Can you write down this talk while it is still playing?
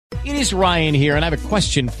It is Ryan here, and I have a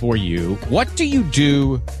question for you. What do you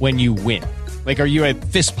do when you win? Like, are you a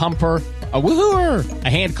fist pumper, a woohooer, a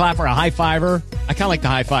hand clapper, a high fiver? I kind of like the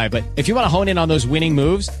high five, but if you want to hone in on those winning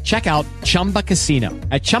moves, check out Chumba Casino.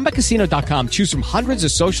 At ChumbaCasino.com, choose from hundreds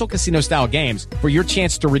of social casino-style games for your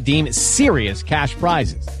chance to redeem serious cash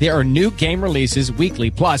prizes. There are new game releases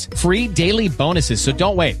weekly, plus free daily bonuses. So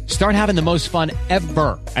don't wait. Start having the most fun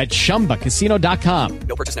ever at ChumbaCasino.com.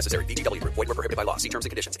 No purchase necessary. VGW Group. Void where prohibited by law. See terms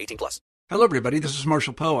and conditions. 18+. Hello, everybody. This is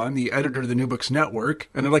Marshall Poe. I'm the editor of the New Books Network,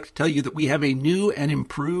 and I'd like to tell you that we have a new and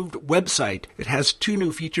improved website. It has 2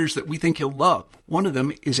 new features that we think you'll love. One of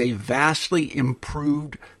them is a vastly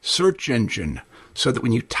improved search engine, so that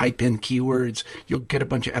when you type in keywords, you'll get a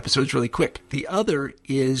bunch of episodes really quick. The other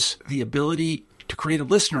is the ability to create a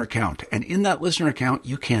listener account. And in that listener account,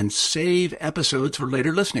 you can save episodes for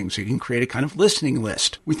later listening. So you can create a kind of listening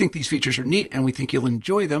list. We think these features are neat, and we think you'll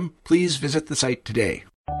enjoy them. Please visit the site today.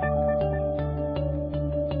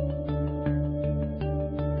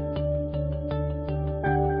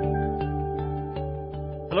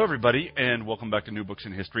 Hello, everybody, and welcome back to New Books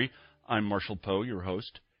in History. I'm Marshall Poe, your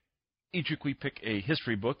host. Each week we pick a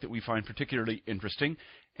history book that we find particularly interesting,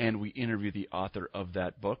 and we interview the author of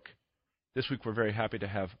that book. This week we're very happy to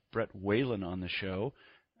have Brett Whalen on the show,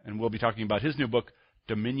 and we'll be talking about his new book,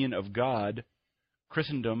 Dominion of God,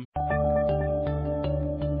 Christendom.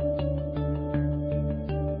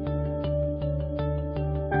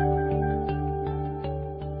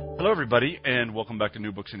 Hello, everybody, and welcome back to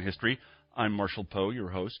New Books in History. I'm Marshall Poe, your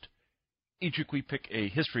host. Each week we pick a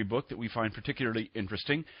history book that we find particularly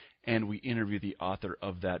interesting, and we interview the author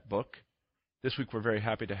of that book. This week we're very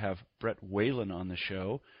happy to have Brett Whalen on the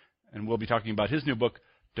show, and we'll be talking about his new book,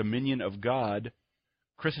 Dominion of God,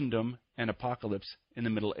 Christendom and Apocalypse in the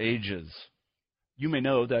Middle Ages. You may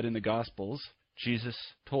know that in the Gospels, Jesus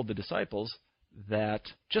told the disciples that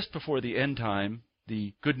just before the end time,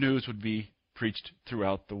 the good news would be preached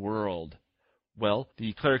throughout the world. Well,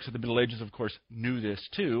 the clerics of the Middle Ages, of course, knew this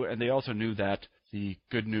too, and they also knew that the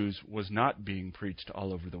good news was not being preached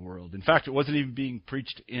all over the world. In fact, it wasn't even being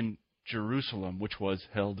preached in Jerusalem, which was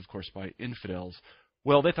held, of course, by infidels.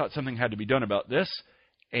 Well, they thought something had to be done about this,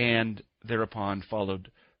 and thereupon followed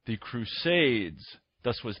the Crusades.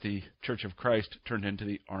 Thus was the Church of Christ turned into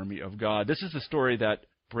the Army of God. This is the story that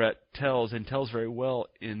Brett tells, and tells very well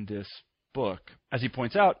in this book. As he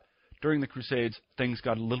points out, during the Crusades, things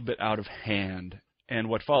got a little bit out of hand, and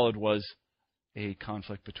what followed was a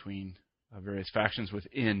conflict between various factions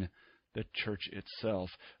within the church itself.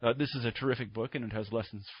 This is a terrific book, and it has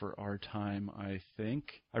lessons for our time, I think.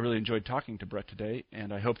 I really enjoyed talking to Brett today,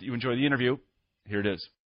 and I hope that you enjoy the interview. Here it is.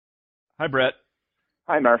 Hi, Brett.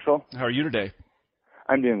 Hi, Marshall. How are you today?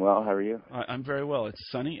 I'm doing well. How are you? I'm very well. It's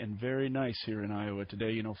sunny and very nice here in Iowa today.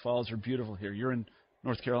 You know, falls are beautiful here. You're in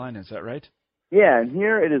North Carolina, is that right? Yeah, and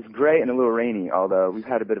here it is gray and a little rainy, although we've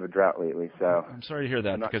had a bit of a drought lately, so I'm sorry to hear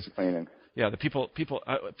that. I'm not complaining. Yeah, the people.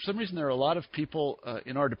 For some reason, there are a lot of people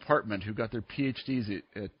in our department who got their PhDs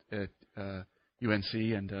at UNC,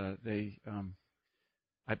 and they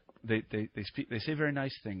say very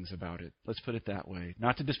nice things about it. Let's put it that way.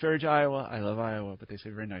 Not to disparage Iowa. I love Iowa, but they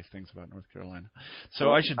say very nice things about North Carolina.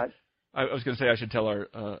 So I was going to say I should tell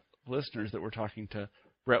our listeners that we're talking to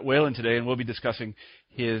Brett Whalen today, and we'll be discussing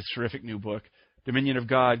his terrific new book, Dominion of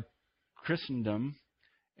God, Christendom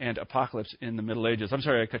and Apocalypse in the Middle Ages. I'm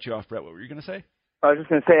sorry I cut you off, Brett. What were you going to say? I was just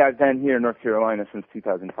going to say I've been here in North Carolina since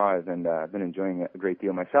 2005, and I've been enjoying it a great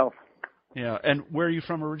deal myself. Yeah, and where are you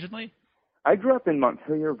from originally? I grew up in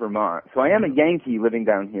Montpelier, Vermont, so I am a Yankee living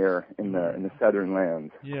down here in the southern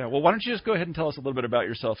lands. Yeah, well, why don't you just go ahead and tell us a little bit about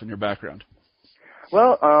yourself and your background?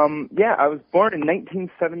 Well, I was born in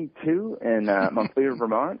 1972 in Montpelier,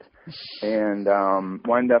 Vermont, and I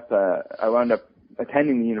wound up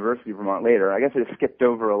attending the University of Vermont later. I guess I just skipped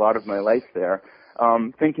over a lot of my life there.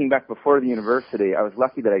 Thinking back before the university, I was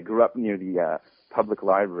lucky that I grew up near the public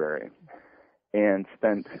library and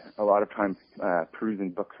spent a lot of time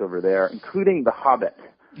perusing books over there, including The Hobbit,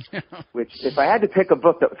 which, if I had to pick a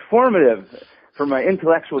book that was formative for my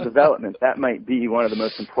intellectual development, that might be one of the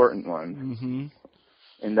most important ones. Mm-hmm.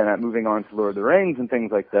 And then moving on to Lord of the Rings and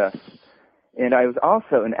things like this. And I was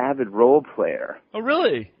also an avid role player. Oh,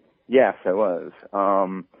 really? Yes, I was.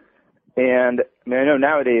 And I mean, I know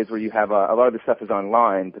nowadays where you have a lot of the stuff is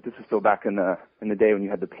online, but this is still back in the day when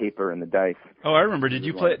you had the paper and the dice. Oh, I remember. Did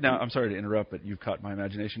you play? Now, I'm sorry to interrupt, but you caught my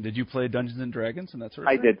imagination. Did you play Dungeons and Dragons and that sort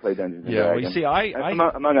of thing? I did play Dungeons and Dragons. Yeah, well, you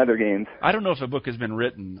see, among other games. I don't know if a book has been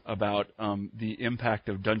written about the impact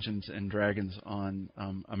of Dungeons and Dragons on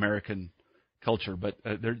American culture, but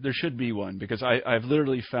there should be one, because I've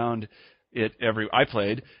literally found it I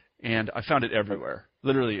played, and I found it everywhere.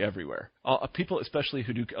 literally everywhere. People, especially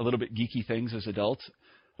who do a little bit geeky things as adults,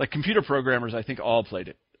 like computer programmers, I think all played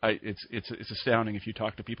it. It's astounding if you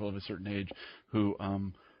talk to people of a certain age who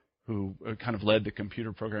kind of led the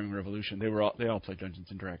computer programming revolution. They all played Dungeons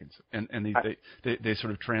and Dragons, and they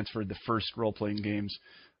sort of transferred the first role playing games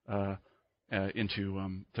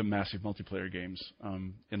into to massive multiplayer games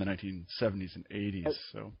in the 1970s and 80s.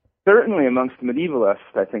 So. Certainly amongst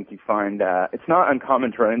medievalists, I think you find it's not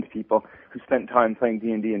uncommon to run into people who spent time playing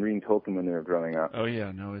D&D and reading Tolkien when they were growing up. Oh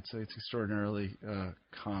yeah, no, it's extraordinarily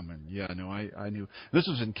common. Yeah, no, I knew this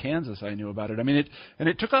was in Kansas. I knew about it. I mean,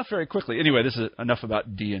 it took off very quickly. Anyway, this is enough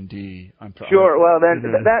about D&D. Sure. Well, then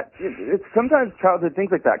it's sometimes childhood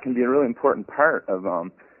things like that can be a really important part of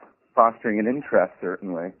fostering an interest.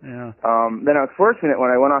 Certainly. Yeah. Then I was fortunate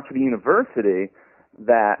when I went off to the university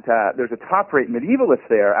that there's a top-rate medievalist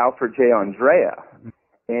there, Alfred J. Andrea.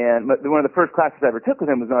 And one of the first classes I ever took with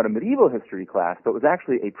him was not a medieval history class, but was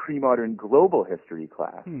actually a pre-modern global history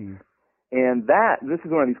class. And this is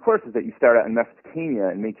one of these courses that you start out in Mesopotamia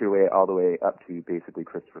and make your way all the way up to basically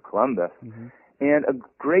Christopher Columbus. And a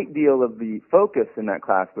great deal of the focus in that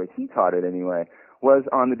class, the way he taught it anyway, was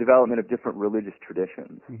on the development of different religious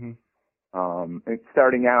traditions. And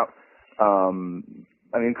starting out,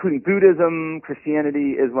 including Buddhism,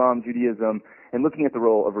 Christianity, Islam, Judaism, and looking at the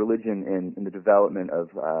role of religion in the development of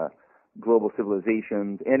global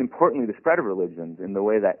civilizations, and importantly, the spread of religions in the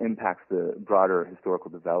way that impacts the broader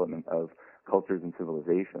historical development of cultures and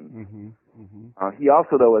civilizations. He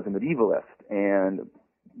also, though, was a medievalist, and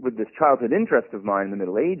with this childhood interest of mine in the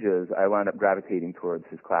Middle Ages, I wound up gravitating towards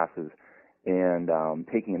his classes and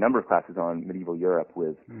taking a number of classes on medieval Europe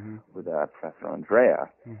with Professor Andrea.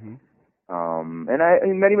 And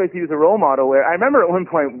in many ways, he was a role model where I remember at one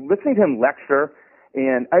point listening to him lecture,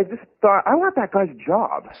 and I just thought, I want that guy's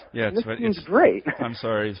job. Yeah, it's great. I'm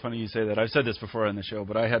sorry, it's funny you say that. I've said this before on the show,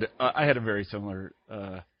 but I had a very similar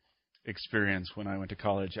experience when I went to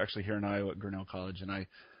college, actually here in Iowa at Grinnell College, and I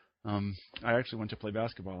actually went to play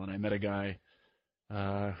basketball, and I met a guy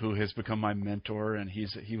who has become my mentor, and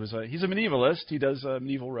he's a medievalist. He does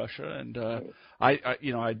medieval Russia, and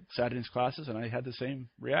I sat in his classes and I had the same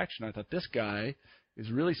reaction. I thought, this guy is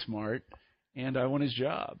really smart, and I want his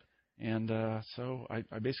job, and so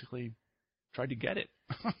I basically tried to get it.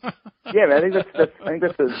 Yeah, man, I think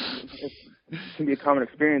it can be a common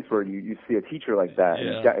experience where you see a teacher like that,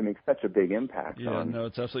 and it makes such a big impact. Yeah, no,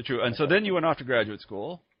 it's absolutely true. And so then you went off to graduate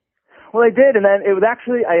school. Well, I did, and then it was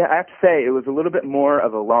actually, I have to say, it was a little bit more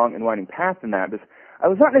of a long and winding path than that, because I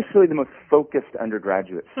was not necessarily the most focused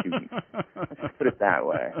undergraduate student. Let's just put it that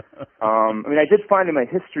way. I did find in my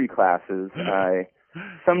history classes, I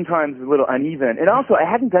sometimes a little uneven, and also I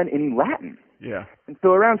hadn't done any Latin. Yeah. And so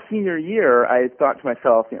around senior year, I thought to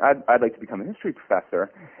myself, I'd like to become a history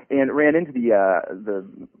professor, and ran into the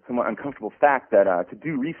somewhat uncomfortable fact that to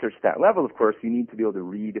do research at that level, of course, you need to be able to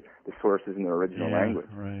read the sources in their original language.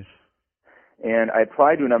 Right. And I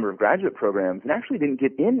applied to a number of graduate programs and actually didn't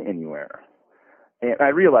get in anywhere. And I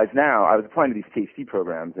realize now I was applying to these PhD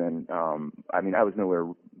programs, and I was nowhere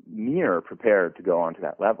near prepared to go on to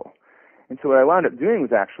that level. And so what I wound up doing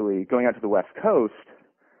was actually going out to the West Coast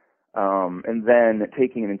and then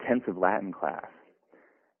taking an intensive Latin class.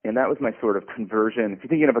 And that was my sort of conversion. If you're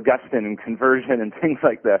thinking of Augustine and conversion and things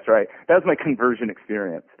like this, right? That was my conversion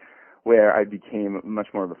experience, where I became much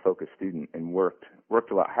more of a focused student and worked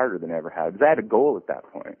a lot harder than I ever had, because I had a goal at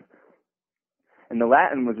that point. And the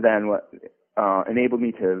Latin was then what enabled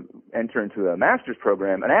me to enter into a master's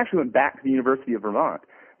program, and I actually went back to the University of Vermont,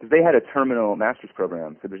 because they had a terminal master's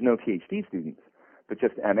program, so there's no PhD students, but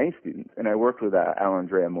just MA students. And I worked with Al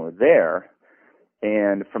Andrea more there,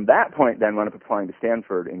 and from that point then wound up applying to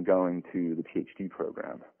Stanford and going to the PhD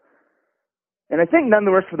program. And I think none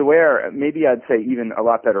the worse for the wear, maybe I'd say even a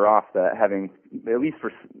lot better off that having, at least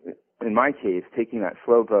in my case, taking that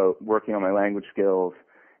slow boat, working on my language skills,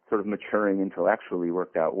 sort of maturing intellectually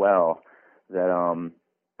worked out well, that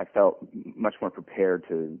I felt much more prepared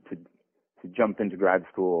to jump into grad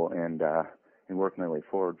school and work my way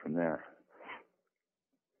forward from there.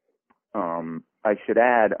 I should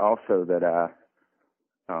add also that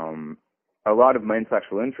a lot of my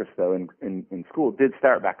intellectual interest, though, in school did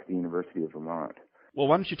start back at the University of Vermont. Well,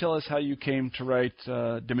 why don't you tell us how you came to write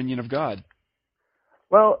Dominion of God?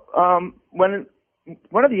 Well, one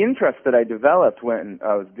of the interests that I developed when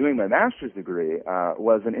I was doing my master's degree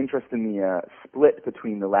was an interest in the split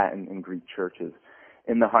between the Latin and Greek churches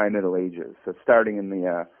in the High Middle Ages, so starting in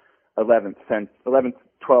the 11th,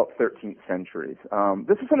 12th, 13th centuries.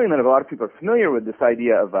 This is something that a lot of people are familiar with, this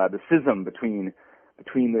idea of the schism between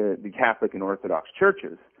the Catholic and Orthodox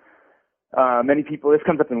churches. Many people, this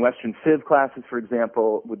comes up in Western Civ classes, for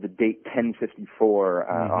example, with the date 1054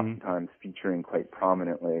 oftentimes featuring quite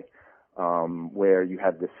prominently, where you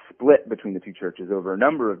have this split between the two churches over a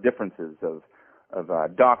number of differences of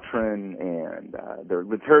doctrine and their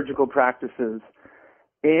liturgical practices.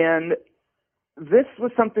 And this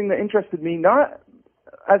was something that interested me not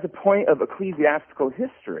as a point of ecclesiastical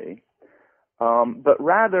history, but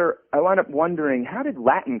rather I wound up wondering, how did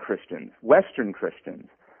Latin Christians, Western Christians,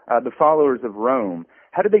 the followers of Rome,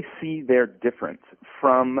 how did they see their difference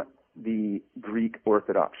from the Greek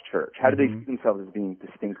Orthodox Church? How did they see themselves as being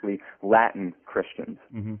distinctly Latin Christians?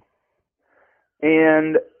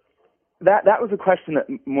 And that was a question that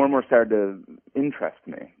more and more started to interest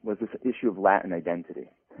me, was this issue of Latin identity,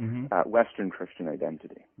 Western Christian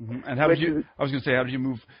identity. And how did you, I was going to say, how did you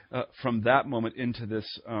move from that moment into this,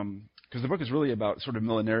 because the book is really about sort of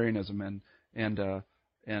millenarianism and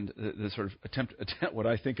the sort of attempt, what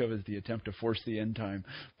I think of as the attempt to force the end time,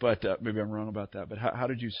 but maybe I'm wrong about that. But how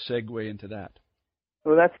did you segue into that?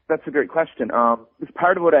 Well, that's a great question. It's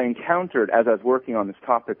part of what I encountered as I was working on this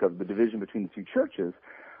topic of the division between the two churches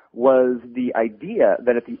was the idea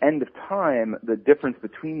that at the end of time, the difference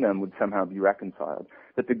between them would somehow be reconciled,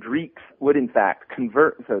 that the Greeks would in fact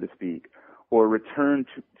convert, so to speak, or return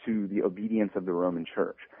to the obedience of the Roman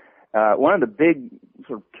Church. One of the big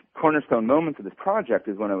sort of cornerstone moments of this project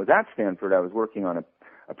is when I was at Stanford. I was working on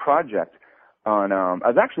a project on, I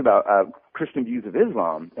was actually about Christian views of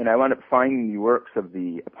Islam, and I wound up finding the works of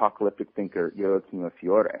the apocalyptic thinker Gioacchino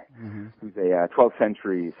Fiore, who's a 12th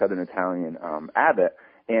century Southern Italian abbot,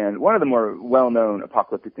 and one of the more well-known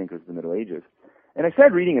apocalyptic thinkers of the Middle Ages. And I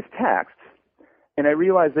started reading his texts, and I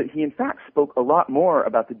realized that he in fact spoke a lot more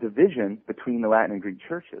about the division between the Latin and Greek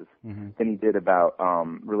churches than he did about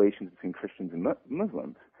relations between Christians and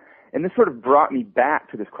Muslims. And this sort of brought me back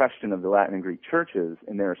to this question of the Latin and Greek churches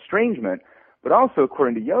and their estrangement, but also,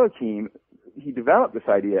 according to Joachim, he developed this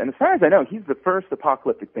idea, and as far as I know, he's the first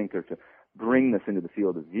apocalyptic thinker to bring this into the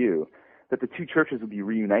field of view, that the two churches would be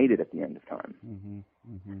reunited at the end of time.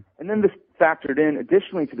 And then this factored in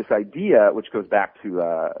additionally to this idea, which goes back to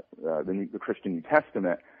the Christian New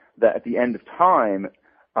Testament, that at the end of time,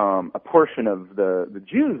 a portion of the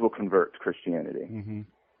Jews will convert to Christianity.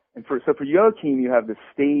 And so for Joachim, you have this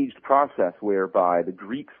staged process whereby the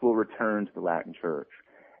Greeks will return to the Latin Church.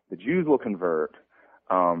 The Jews will convert.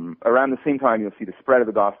 Around the same time, you'll see the spread of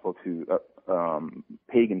the gospel to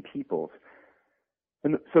pagan peoples.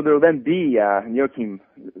 And so there will then be, and Joachim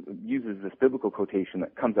uses this biblical quotation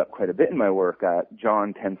that comes up quite a bit in my work,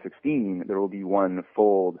 John 10:16, there will be one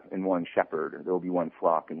fold and one shepherd. There will be one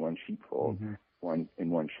flock and one sheepfold, one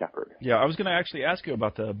shepherd. Yeah, I was going to actually ask you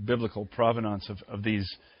about the biblical provenance of these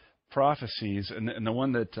prophecies, and the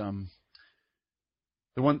one that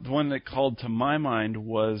the one that called to my mind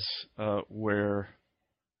was where,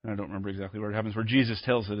 and I don't remember exactly where it happens, where Jesus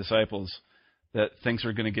tells the disciples that things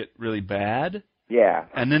are going to get really bad. Yeah.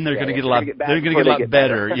 And then they're going to get a lot. They're going to get a lot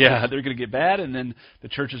better. Yeah, they're going to get bad, and then the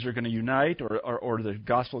churches are going to unite, or the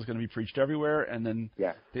gospel is going to be preached everywhere, and then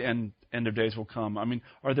the end of days will come. I mean,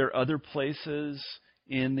 are there other places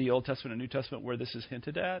in the Old Testament and New Testament where this is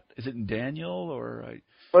hinted at? Is it in Daniel or?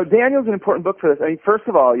 Well, Daniel's an important book for this. I mean, first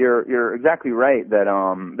of all, you're exactly right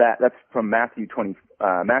that that's from Matthew 24,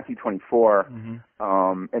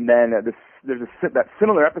 and then that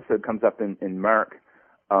similar episode comes up in Mark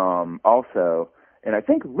also. And I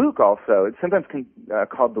think Luke also, it's sometimes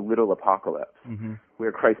called the Little Apocalypse,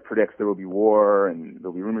 where Christ predicts there will be war and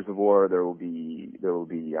there will be rumors of war. There will be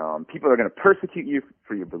people are going to persecute you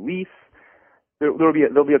for your beliefs. There will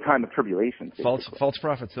be a time of tribulation. False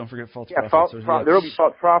prophets. Don't forget false prophets. There will be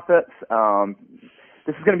false prophets.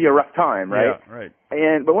 This is going to be a rough time, right? Yeah, right.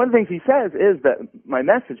 But one of the things he says is that my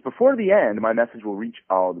message, before the end, my message will reach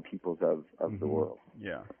all the peoples of the world.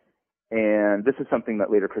 Yeah. And this is something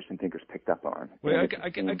that later Christian thinkers picked up on. Well, I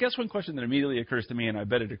guess one question that immediately occurs to me, and I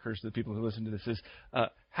bet it occurs to the people who listen to this, is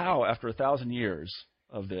how, after 1,000 years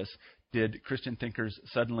of this, did Christian thinkers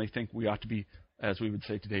suddenly think we ought to be, as we would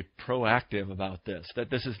say today, proactive about this? That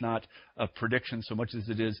this is not a prediction so much as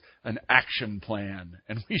it is an action plan,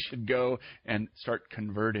 and we should go and start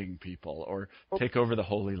converting people or take over the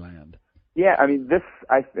Holy Land. Yeah, I mean,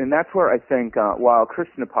 and that's where I think, while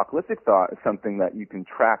Christian apocalyptic thought is something that you can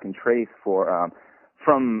track and trace for,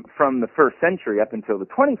 from the first century up until the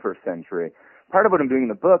 21st century, part of what I'm doing in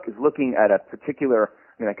the book is looking at a particular,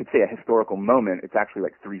 I mean, I could say a historical moment. It's actually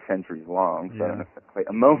like 3 centuries long, so I don't know if that's quite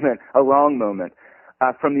a moment, a long moment,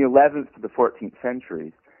 from the 11th to the 14th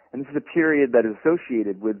centuries. And this is a period that is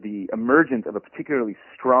associated with the emergence of a particularly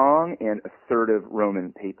strong and assertive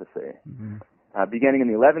Roman papacy. beginning in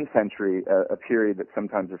the 11th century, a period that's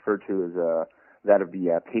sometimes referred to as that of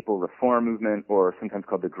the Papal Reform movement, or sometimes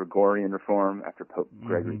called the Gregorian Reform, after Pope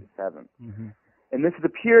Gregory VII. Mm-hmm. And this is a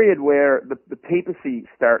period where the papacy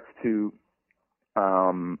starts to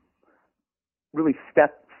really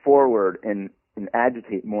step forward and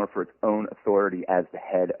agitate more for its own authority as the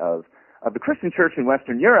head of the Christian church in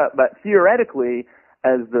Western Europe, but theoretically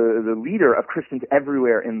as the leader of Christians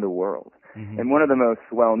everywhere in the world. Mm-hmm. And one of the most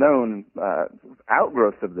well-known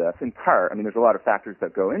outgrowths of this, in part, I mean, there's a lot of factors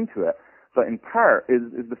that go into it, but in part is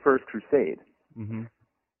the First Crusade. Mm-hmm.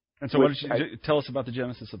 And so tell us about the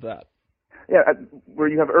genesis of that. Yeah, where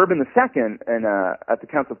you have Urban II and at the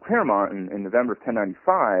Council of Clermont in November of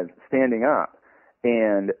 1095 standing up,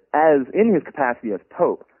 and as in his capacity as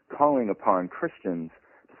Pope, calling upon Christians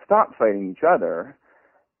to stop fighting each other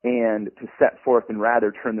and to set forth and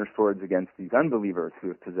rather turn their swords against these unbelievers who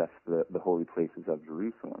have possessed the holy places of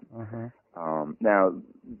Jerusalem. Uh-huh. Now,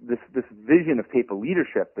 this vision of papal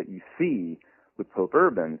leadership that you see with Pope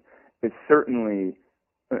Urban is certainly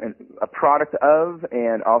a product of,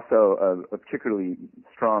 and also a particularly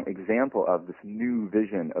strong example of, this new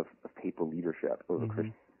vision of papal leadership over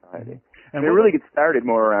Christian society. Mm-hmm. And it really gets started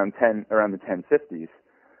more around the 1050s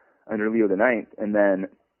under Leo IX, and then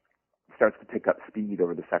starts to pick up speed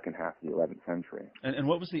over the second half of the 11th century. And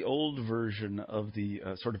what was the old version of the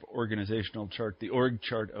sort of organizational chart, the org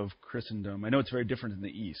chart of Christendom? I know it's very different in the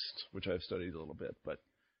East, which I've studied a little bit, but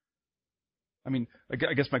I mean, I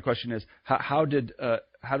guess my question is, how did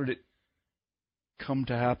it come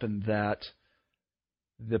to happen that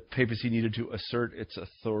the papacy needed to assert its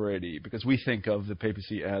authority? Because we think of the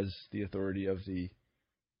papacy as the authority of the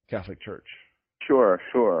Catholic Church. Sure.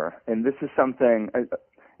 And this is something,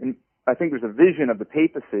 I think there's a vision of the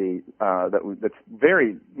papacy that's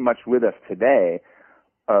very much with us today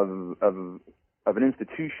of an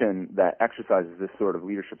institution that exercises this sort of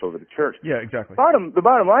leadership over the church. Yeah, exactly. The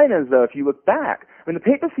bottom line is, though, if you look back, I mean, the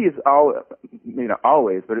papacy is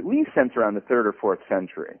always, but at least since around the 3rd or 4th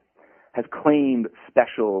century, has claimed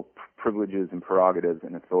special privileges and prerogatives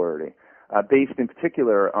and authority, based in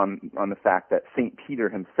particular on the fact that St. Peter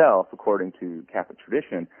himself, according to Catholic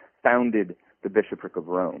tradition, founded the bishopric of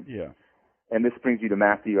Rome. Yeah. And this brings you to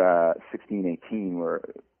Matthew 16:18, where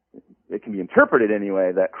it can be interpreted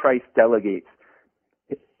anyway that Christ delegates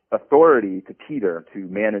authority to Peter to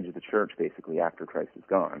manage the church, basically, after Christ is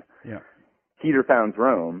gone. Yeah. Peter founds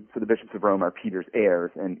Rome, so the bishops of Rome are Peter's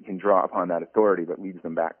heirs and can draw upon that authority, but leads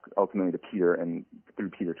them back ultimately to Peter and through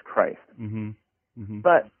Peter to Christ. Mm-hmm. Mm-hmm.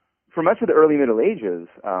 But for much of the early Middle Ages,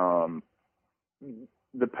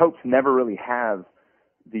 the popes never really have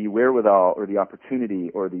the wherewithal or the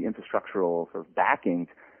opportunity or the infrastructural sort of backing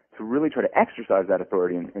to really try to exercise that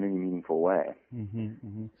authority in any meaningful way. Mm-hmm,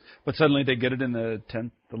 mm-hmm. But suddenly they get it in the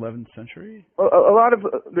 10th, 11th century? Well,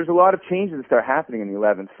 there's a lot of changes that start happening in the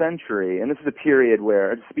 11th century, and this is a period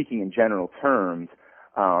where, speaking in general terms,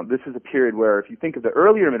 this is a period where, if you think of the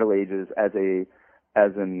earlier Middle Ages as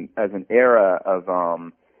an era of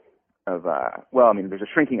there's a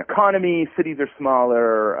shrinking economy, cities are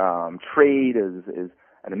smaller, trade is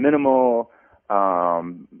at a minimal.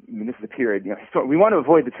 This is a period, we want to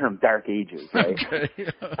avoid the term Dark Ages, right? Okay.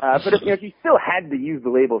 But if you still had to use the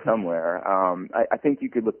label somewhere, I think you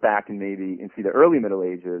could look back and see the early Middle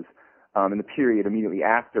Ages, in the period immediately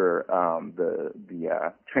after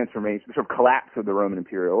the transformation, the sort of collapse of the Roman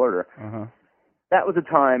imperial order. Uh-huh. That was a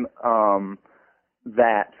time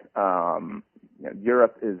that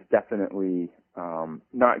Europe is definitely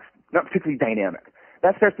not particularly dynamic.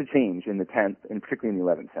 That starts to change in the 10th and particularly in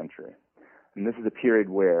the 11th century. And this is a period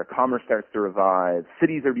where commerce starts to revive,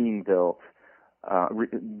 cities are being built,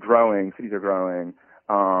 cities are growing.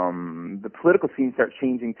 The political scene starts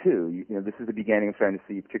changing too. This is the beginning of starting to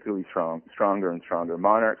see particularly stronger and stronger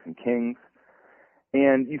monarchs and kings.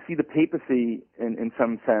 And you see the papacy, in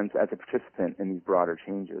some sense, as a participant in these broader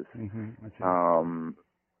changes. Mm-hmm.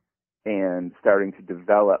 And starting to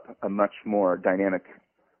develop a much more dynamic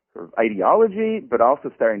sort of ideology, but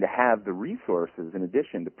also starting to have the resources, in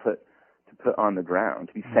addition, to put on the ground,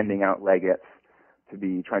 to be sending out legates, to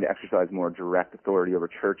be trying to exercise more direct authority over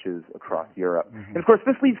churches across Europe. Mm-hmm. And of course,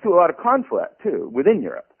 this leads to a lot of conflict, too, within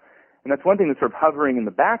Europe. And that's one thing that's sort of hovering in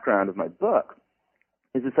the background of my book,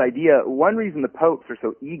 is this idea, one reason the popes are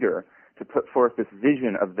so eager to put forth this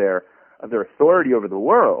vision of their authority over the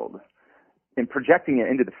world and projecting it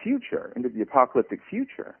into the future, into the apocalyptic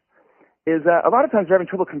future, is a lot of times they're having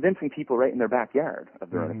trouble convincing people right in their backyard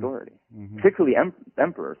of their own authority, particularly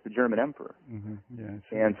emperors, the German emperor. Mm-hmm.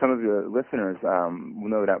 Yeah, and some of the listeners will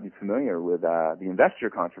no doubt be familiar with the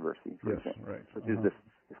investiture controversy, for example, right. which is this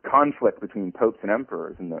conflict between popes and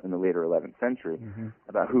emperors in the later 11th century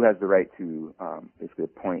about who has the right to basically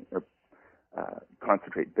appoint or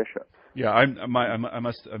consecrate bishops. Yeah, I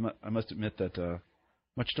must admit that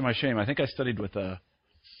much to my shame, I think I studied with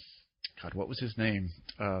God, what was his name?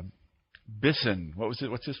 Bisson.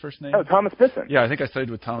 What's his first name? Oh, Thomas Bisson. Yeah, I think I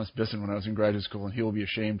studied with Thomas Bisson when I was in graduate school, and he will be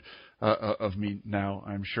ashamed of me now,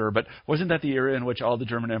 I'm sure. But wasn't that the era in which all the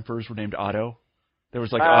German emperors were named Otto? There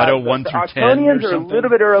was like Otto 1 through 10 or something? The Ottonians are a little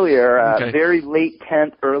bit earlier, Okay. very late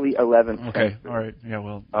 10th, early 11th. Okay, century. all right. Yeah,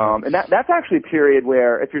 well. And that's actually a period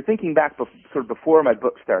where, if you're thinking back sort of before my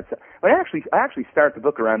book starts, I actually start the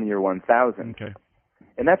book around the year 1000. Okay.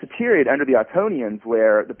 And that's a period under the Ottonians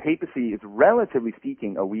where the papacy is, relatively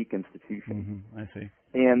speaking, a weak institution. I see.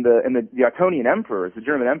 And the Ottonian emperors, the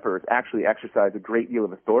German emperors, actually exercised a great deal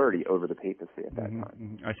of authority over the papacy at that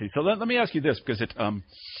time. I see. So let me ask you this, because it,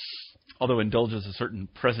 although indulges a certain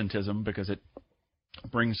presentism, because it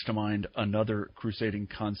brings to mind another crusading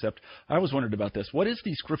concept, I always wondered about this. What is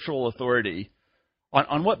the scriptural authority?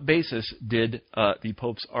 On what basis did the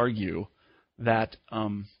popes argue that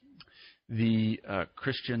the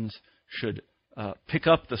Christians should pick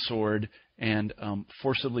up the sword and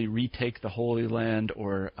forcibly retake the Holy Land,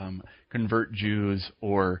 or convert Jews,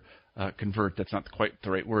 or convert, that's not quite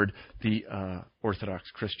the right word, the Orthodox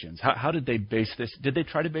Christians? How did they base this? Did they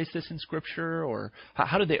try to base this in Scripture, or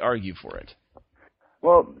how did they argue for it?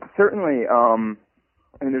 Well, certainly,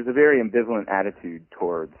 there's a very ambivalent attitude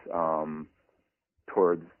towards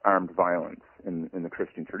armed violence in the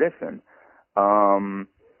Christian tradition.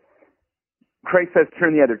 Christ says,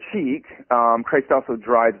 turn the other cheek. Christ also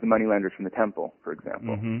drives the moneylenders from the temple, for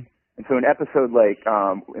example. And so an episode like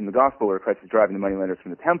in the Gospel where Christ is driving the moneylenders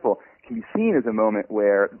from the temple can be seen as a moment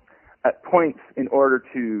where, at points, in order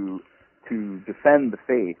to defend the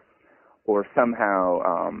faith or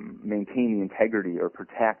somehow maintain the integrity or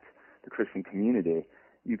protect the Christian community,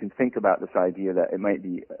 you can think about this idea that it might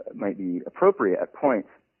be appropriate at points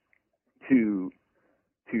to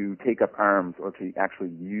take up arms or to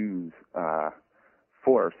actually use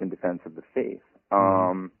force in defense of the faith.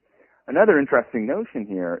 Another interesting notion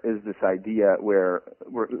here is this idea where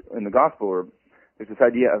in the Gospel where there's this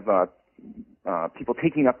idea of people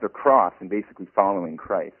taking up their cross and basically following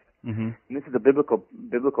Christ. And this is a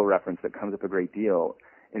biblical reference that comes up a great deal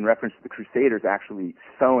in reference to the Crusaders actually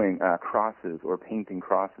sewing crosses or painting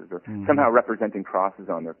crosses or somehow representing crosses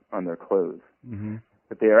on their clothes.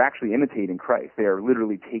 But they are actually imitating Christ. They are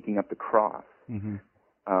literally taking up the cross.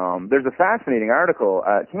 There's a fascinating article,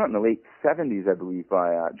 it came out in the late 70s, I believe,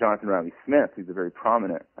 by Jonathan Riley Smith, who's a very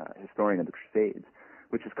prominent historian of the Crusades,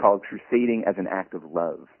 which is called Crusading as an Act of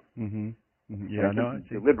Love. Yeah, no,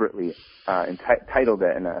 deliberately titled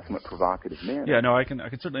it in a somewhat provocative manner. Yeah, no, I can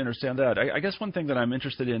certainly understand that. I guess one thing that I'm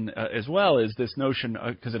interested in as well is this notion,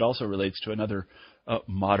 because it also relates to another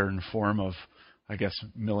modern form of, I guess,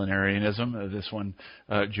 millenarianism, this one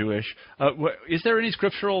Jewish. Is there any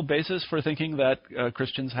scriptural basis for thinking that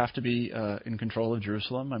Christians have to be in control of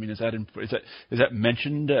Jerusalem? I mean, is that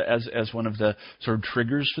mentioned as one of the sort of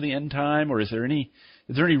triggers for the end time, or is there any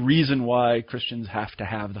reason why Christians have to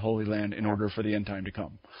have the Holy Land in order for the end time to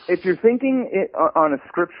come? If you're thinking it on a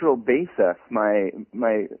scriptural basis,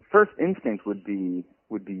 my first instinct would be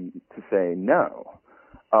to say no.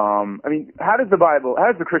 I mean, how does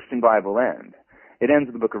the Christian Bible end? It ends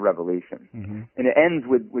with the book of Revelation. And it ends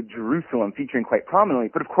with Jerusalem featuring quite prominently,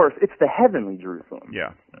 but of course it's the heavenly Jerusalem.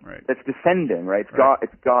 Yeah, right. That's descending, right?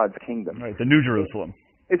 It's God's kingdom. Right, the New Jerusalem.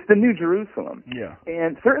 It's the New Jerusalem. Yeah.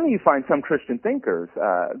 And certainly you find some Christian thinkers,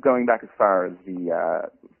 going back as far as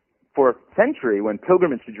the 4th century when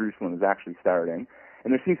pilgrimage to Jerusalem is actually starting,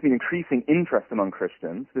 and there seems to be an increasing interest among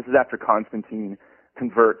Christians. This is after Constantine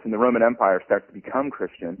converts and the Roman Empire starts to become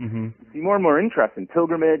Christian. You see more and more interest in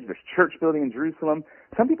pilgrimage. There's church building in Jerusalem.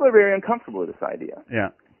 Some people are very uncomfortable with this idea. Yeah.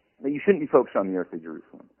 That you shouldn't be focused on the earthly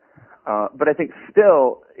Jerusalem. But I think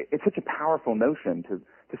still, it's such a powerful notion to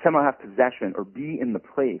somehow have possession or be in the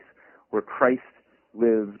place where Christ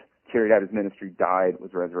lived, carried out his ministry, died,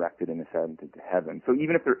 was resurrected, and ascended to heaven. So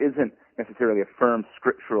even if there isn't necessarily a firm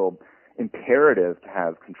scriptural imperative to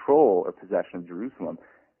have control or possession of Jerusalem,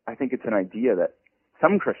 I think it's an idea that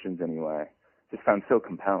some Christians, anyway, just found so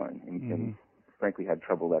compelling and frankly had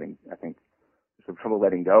trouble letting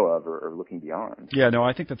go of or looking beyond. Yeah, no,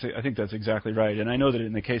 I think that's exactly right. And I know that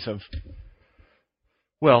in the case of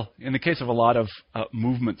Well, in the case of a lot of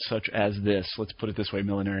movements such as this, let's put it this way,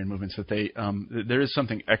 millenarian movements, that there is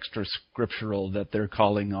something extra scriptural that they're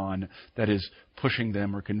calling on that is pushing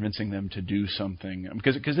them or convincing them to do something.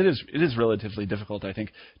 Because it is relatively difficult, I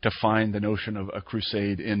think, to find the notion of a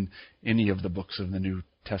crusade in any of the books of the New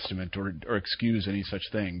Testament or excuse any such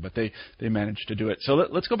thing, but they managed to do it. So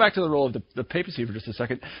let's go back to the role of the papacy for just a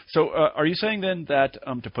second. So are you saying then that,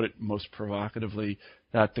 to put it most provocatively,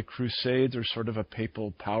 that the Crusades are sort of a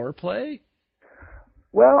papal power play?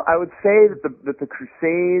 Well, I would say that the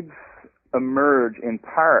Crusades emerge in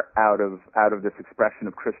part out of this expression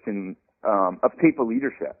of Christian of papal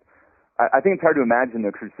leadership. I think it's hard to imagine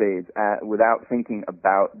the Crusades without thinking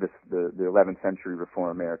about the 11th century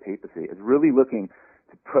Reformed era papacy as really looking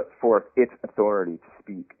to put forth its authority to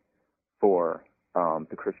speak for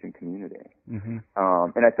the Christian community. Mm-hmm.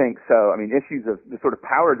 And I think so. I mean, issues of the sort of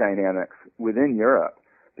power dynamics within Europe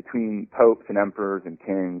between popes and emperors and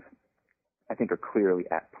kings, I think, are clearly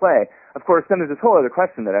at play. Of course, then there's this whole other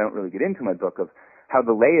question that I don't really get into in my book of how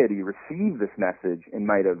the laity received this message and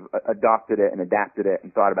might have adopted it and adapted it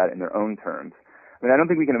and thought about it in their own terms. I mean, I don't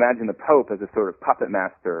think we can imagine the Pope as a sort of puppet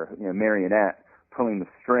master, marionette pulling the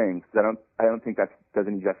strings. I don't think that does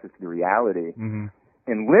any justice to the reality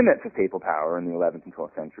and limits of papal power in the 11th and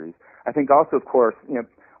 12th centuries. I think also, of course,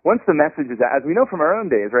 once the message is, as we know from our own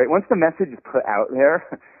days, right? Once the message is put out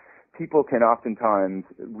there, people can oftentimes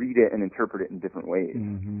read it and interpret it in different ways.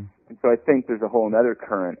 Mm-hmm. And so I think there's a whole other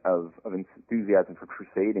current of enthusiasm for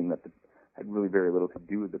crusading that had really very little to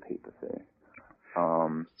do with the papacy.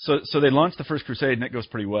 So they launched the first crusade and it goes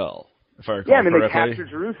pretty well, if I recall correctly. They captured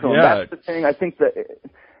Jerusalem. Yeah. That's the thing. I think that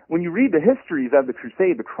when you read the histories of the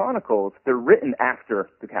crusade, the chronicles, they're written after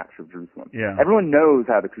the capture of Jerusalem. Yeah. Everyone knows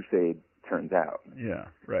how the crusade turns out. Yeah,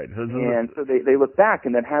 right. And so they look back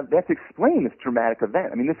and then they have to explain this dramatic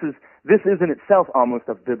event. I mean, this is in itself almost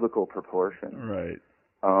of biblical proportion. Right.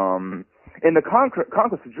 And the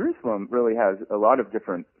conquest of Jerusalem really has a lot of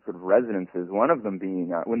different sort of resonances. One of them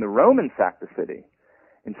being when the Romans sacked the city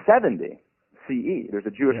in 70 CE. There's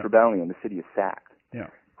a Jewish rebellion. The city is sacked. Yeah.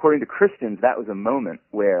 According to Christians, that was a moment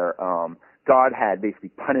where God had basically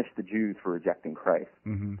punished the Jews for rejecting Christ.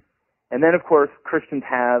 Mm-hmm. And then, of course, Christians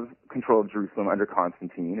have control of Jerusalem under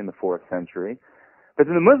Constantine in the 4th century. But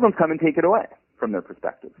then the Muslims come and take it away from their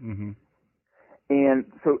perspective. Mm-hmm. And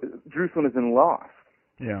so Jerusalem is then lost.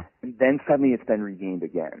 Yeah. And then suddenly it's been regained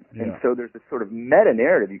again. Yeah. And so there's this sort of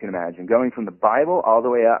meta-narrative, you can imagine, going from the Bible all the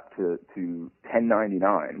way up to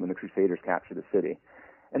 1099 when the Crusaders capture the city.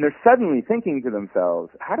 And they're suddenly thinking to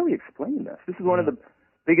themselves, how do we explain this? This is one of the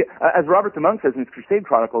biggest, as Robert the Monk says in his Crusade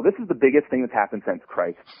Chronicle, this is the biggest thing that's happened since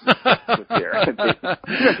Christ was here.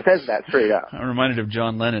 He says that straight up. I'm reminded of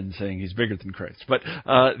John Lennon saying he's bigger than Christ. But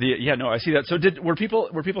I see that. So were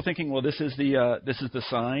people thinking, well, this is the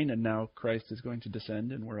sign, and now Christ is going to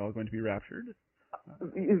descend, and we're all going to be raptured?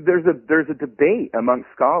 There's a debate amongst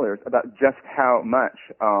scholars about just how much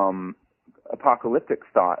apocalyptic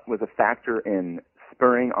thought was a factor in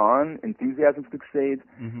spurring on enthusiasm for the Crusades,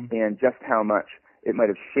 and just how much it might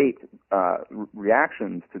have shaped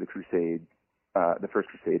reactions to the Crusade, the First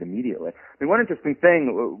Crusade, immediately. I mean, one interesting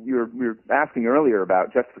thing we were asking earlier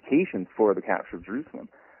about justifications for the capture of Jerusalem.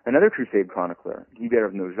 Another Crusade chronicler, Guibert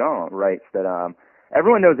of Nogent, writes that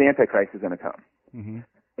everyone knows the Antichrist is going to come,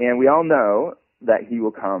 and we all know that he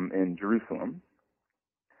will come in Jerusalem,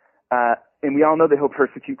 and we all know that he'll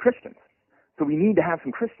persecute Christians. So we need to have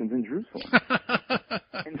some Christians in Jerusalem.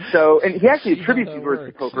 and he actually attributes these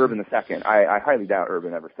words to Pope Urban II. I highly doubt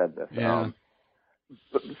Urban ever said this. Yeah.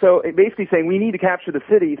 So basically saying we need to capture the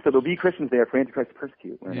city so there'll be Christians there for Antichrist to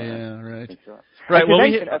persecute. Right. Sure. Right. Well,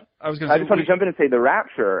 I just want to jump in and say the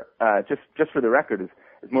rapture, just for the record, is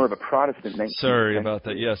more of a Protestant 19th Sorry about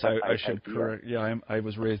that. Yes, I should correct. Yeah, I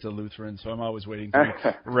was raised a Lutheran, so I'm always waiting to be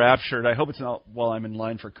raptured. I hope it's not while I'm in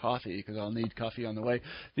line for coffee, because I'll need coffee on the way.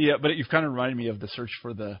 But you've kind of reminded me of the search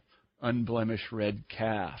for the unblemished red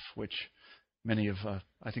calf, which many of,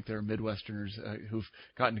 I think there are Midwesterners who've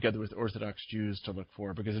gotten together with Orthodox Jews to look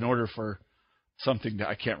for, because in order for something that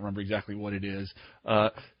I can't remember exactly what it is,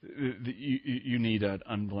 you need an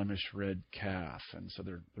unblemished red calf, and so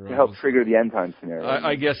they're to help trigger the end time scenario.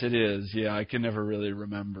 I guess it is. Yeah, I can never really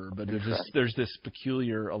remember, but there's this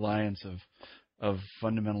peculiar alliance of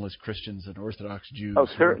fundamentalist Christians and Orthodox Jews. Oh,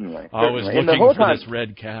 certainly. Always looking for this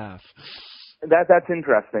red calf. That's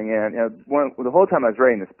interesting, and the whole time I was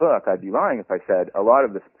writing this book, I'd be lying if I said a lot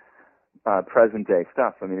of this present day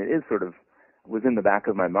stuff. I mean, it is sort of was in the back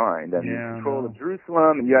of my mind. And control of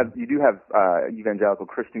Jerusalem, and you do have evangelical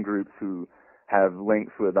Christian groups who have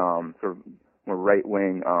links with sort of more right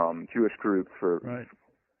wing Jewish groups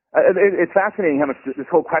It's fascinating how much this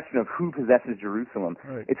whole question of who possesses Jerusalem,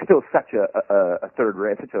 it's still such a third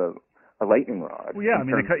rate, such a lightning rod. Well, yeah,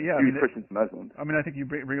 Jews, Christians, Muslims. I mean, I think you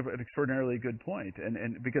bring up an extraordinarily good point,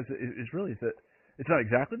 and because it's really that it's not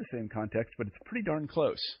exactly the same context, but it's pretty darn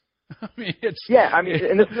close. I mean,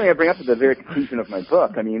 and this is something I bring up at the very conclusion of my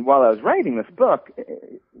book. I mean, while I was writing this book,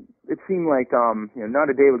 it seemed like not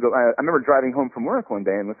a day would go. I remember driving home from work one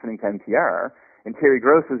day and listening to NPR, and Terry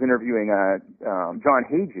Gross was interviewing John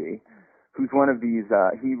Hagee, who's one of these.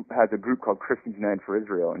 He has a group called Christians United for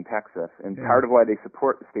Israel in Texas, and part of why they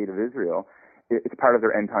support the state of Israel, it's part of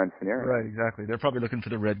their end time scenario. Right, exactly. They're probably looking for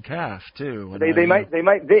the red calf too. They might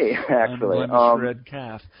be actually. Red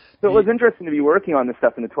calf. So it was interesting to be working on this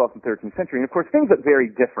stuff in the 12th and 13th century, and of course things look very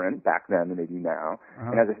different back then than they do now.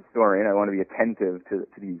 And as a historian, I want to be attentive to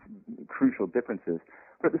these crucial differences.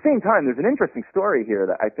 But at the same time, there's an interesting story here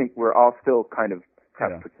that I think we're all still kind of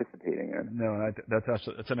participating in. No, and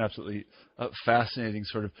that's an absolutely fascinating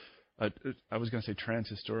sort of. I was going to say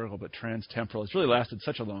transhistorical, but transtemporal. It's really lasted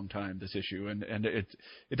such a long time, this issue, and it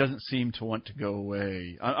doesn't seem to want to go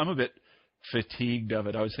away. I'm a bit fatigued of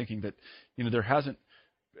it. I was thinking that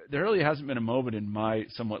there really hasn't been a moment in my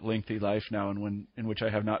somewhat lengthy life now in which I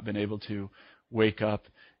have not been able to wake up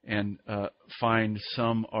and find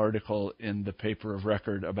some article in the paper of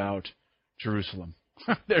record about Jerusalem.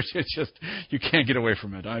 It's just you can't get away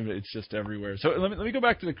from it. It's just everywhere. So let me go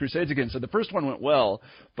back to the Crusades again. So the first one went well,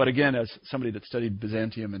 but again, as somebody that studied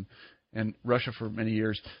Byzantium and Russia for many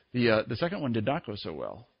years, the second one did not go so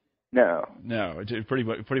well. No, it pretty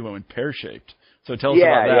well went pear-shaped. So tell us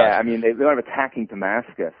about that. Yeah. I mean, they wound up attacking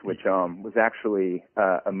Damascus, which was actually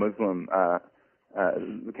a Muslim.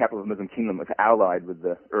 The capital of the Muslim kingdom was allied with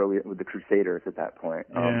the Crusaders at that point.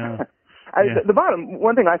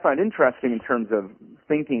 One thing I find interesting in terms of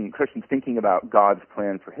Christians thinking about God's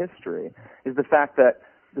plan for history is the fact that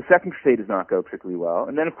the Second Crusade does not go particularly well.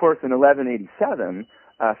 And then, of course, in 1187,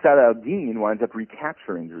 Salah ad-Din winds up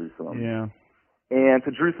recapturing Jerusalem. Yeah. And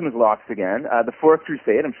so Jerusalem is lost again. The Fourth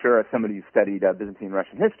Crusade, I'm sure as somebody who's studied Byzantine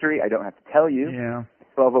Russian history, I don't have to tell you. Yeah.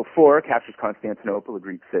 1204 captures Constantinople, a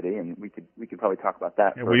Greek city, and we could probably talk about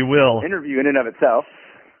that. Yeah, we will. Interview in and of itself.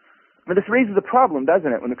 But this raises a problem,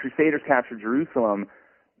 doesn't it? When the Crusaders capture Jerusalem,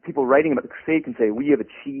 people writing about the Crusade can say, we have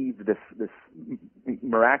achieved this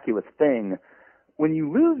miraculous thing. When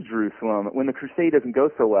you lose Jerusalem, when the Crusade doesn't go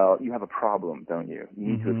so well, you have a problem, don't you? You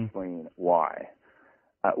need to explain why.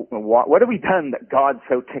 What have we done that God's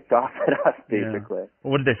so ticked off at us, basically? Yeah.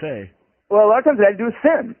 Well, what did they say? Well, a lot of times it had to do with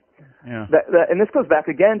sin. Yeah. And this goes back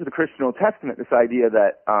again to the Christian Old Testament, this idea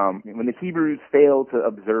that when the Hebrews fail to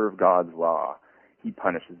observe God's law, he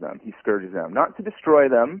punishes them, he scourges them, not to destroy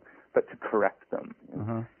them, but to correct them.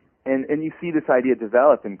 And you see this idea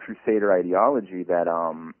develop in Crusader ideology that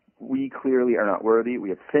we clearly are not worthy, we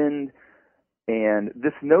have sinned, and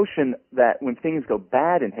this notion that when things go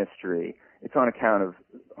bad in history, it's on account of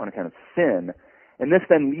sin. And this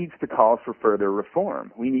then leads to calls for further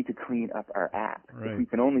reform. We need to clean up our act. Right. If we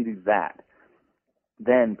can only do that,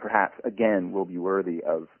 then perhaps again we'll be worthy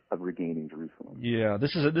of regaining Jerusalem. Yeah,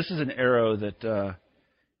 this is an arrow that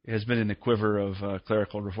has been in the quiver of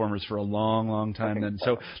clerical reformers for a long, long time. Then,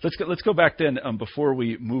 so let's go back then before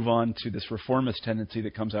we move on to this reformist tendency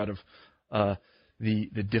that comes out of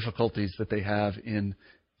the difficulties that they have in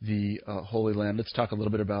the Holy Land. Let's talk a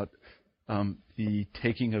little bit about the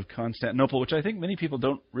taking of Constantinople, which I think many people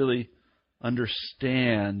don't really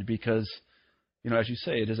understand because, as you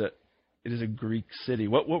say, it is a Greek city.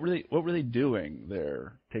 What were they doing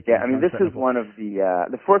there? Yeah, I mean, this is one of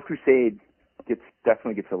the Fourth Crusade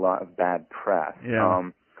definitely gets a lot of bad press. Yeah.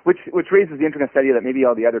 Which raises the interesting idea that maybe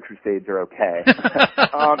all the other crusades are okay.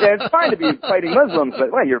 And it's fine to be fighting Muslims, but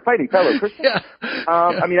you're fighting fellow Christians. Yeah.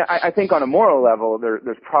 I mean, I think on a moral level,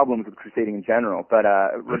 there's problems with crusading in general, but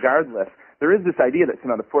regardless, there is this idea that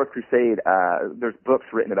the Fourth Crusade, there's books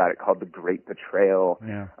written about it called The Great Betrayal,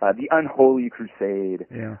 The Unholy Crusade.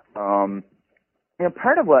 Yeah.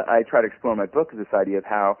 Part of what I try to explore in my book is this idea of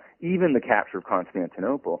how even the capture of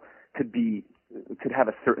Constantinople could have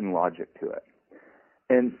a certain logic to it.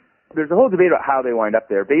 And there's a whole debate about how they wind up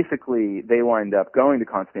there. Basically, they wind up going to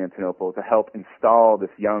Constantinople to help install this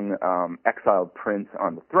young exiled prince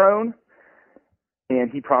on the throne,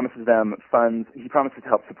 and he promises them funds. He promises to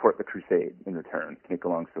help support the crusade in return, to make a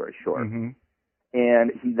long story short. Mm-hmm.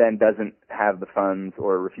 And he then doesn't have the funds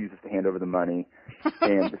or refuses to hand over the money,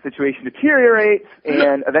 and the situation deteriorates,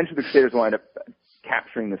 and eventually the Crusaders wind up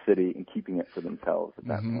capturing the city and keeping it for themselves at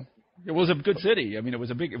that point. It was a good city. I mean, it was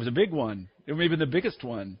a big one. It may have been the biggest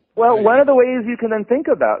one. Well, one of the ways you can then think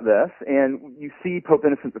about this, and you see Pope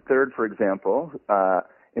Innocent III, for example,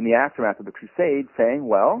 in the aftermath of the Crusade, saying,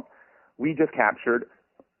 well, we just captured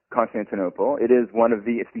Constantinople. It is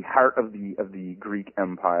it's the heart of the Greek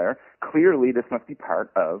Empire. Clearly, this must be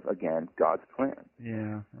part of, again, God's plan.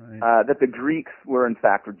 Yeah, right. That the Greeks were, in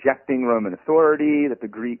fact, rejecting Roman authority, that the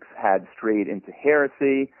Greeks had strayed into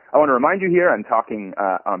heresy. I want to remind you here, I'm talking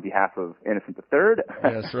on behalf of Innocent III.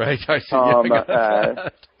 Yes, right. I see.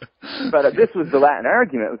 But this was the Latin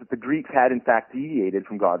argument, was that the Greeks had, in fact, deviated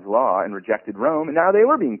from God's law and rejected Rome, and now they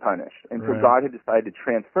were being punished. And so God had decided to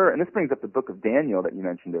transfer, and this brings up the book of Daniel that you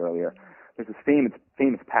mentioned earlier. There's this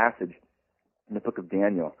famous passage in the book of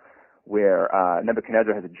Daniel where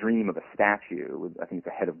Nebuchadnezzar has a dream of a statue with, I think it's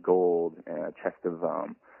a head of gold, a chest of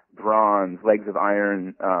bronze, legs of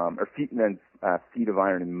iron, or feet of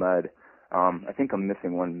iron and mud. I think I'm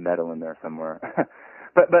missing one metal in there somewhere.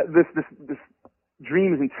 but this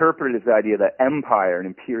dream is interpreted as the idea that empire and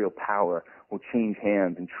imperial power will change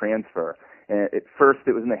hands and transfer. And at first,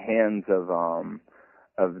 it was in the hands of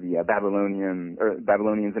the Babylonians,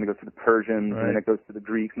 and it goes to the Persians, and then it goes to the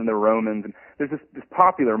Greeks and the Romans. And there's this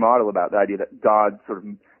popular model about the idea that God sort of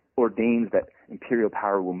ordains that imperial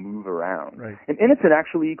power will move around. Right. And Innocent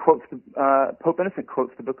actually quotes Pope Innocent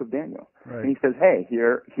quotes the book of Daniel, and he says, "Hey,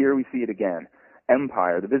 here we see it again.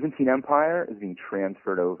 Empire, the Byzantine Empire, is being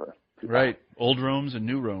transferred over." Right, old Romes and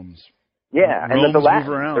new Romes. Yeah, and then the Latins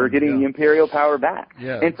are getting the imperial power back.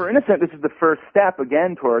 Yeah. And for Innocent, this is the first step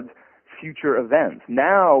again towards future events.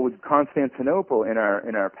 Now, with Constantinople in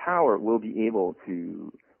our power, we'll be able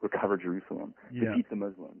to recover Jerusalem, defeat the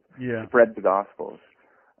Muslims, spread the Gospels.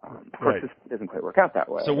 Of course, this doesn't quite work out that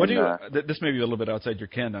way. So, what do you? This may be a little bit outside your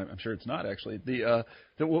ken. I'm sure it's not actually.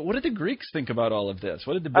 What did the Greeks think about all of this?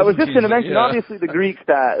 What did the Byzantines? I was just going to mention. Obviously, the Greeks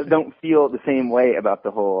don't feel the same way about the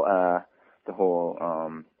whole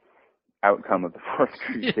outcome of the Fourth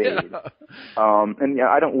Crusade. And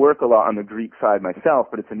I don't work a lot on the Greek side myself,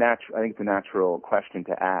 but I think it's a natural question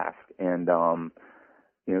to ask. And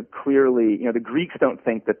clearly, the Greeks don't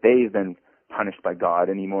think that they've been punished by God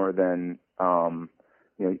any more than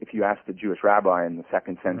if you asked a Jewish rabbi in the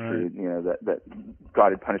 2nd century, that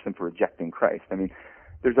God had punished them for rejecting Christ. I mean,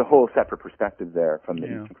 there's a whole separate perspective there from the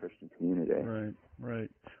Eastern Christian community. Right.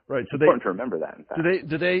 So it's important to remember that. In fact.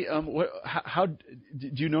 Do they? How do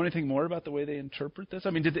you know anything more about the way they interpret this?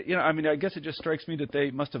 I mean, I guess it just strikes me that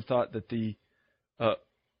they must have thought that the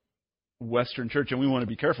Western Church, and we want to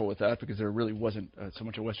be careful with that because there really wasn't so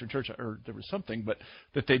much a Western Church, or there was something, but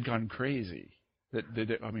that they'd gone crazy.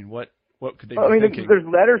 What could they be thinking? There's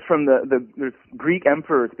letters from there's Greek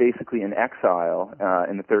emperors basically in exile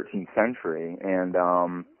in the 13th century, and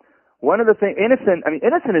one of the things, Innocent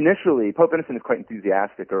initially, Pope Innocent is quite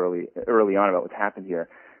enthusiastic early on about what's happened here,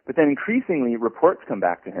 but then increasingly reports come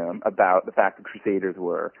back to him about the fact that Crusaders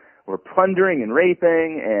were plundering and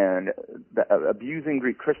raping and abusing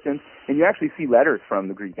Greek Christians, and you actually see letters from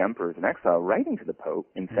the Greek emperors in exile writing to the Pope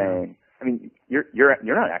and saying, I mean, you're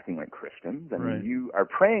not acting like Christians. I mean, you are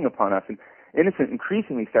preying upon us. And Innocent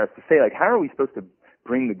increasingly starts to say, like, how are we supposed to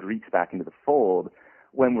bring the Greeks back into the fold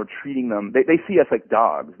when we're treating them? They see us like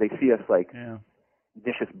dogs. They see us like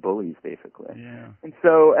vicious bullies, basically. Yeah. And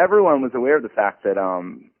so everyone was aware of the fact that,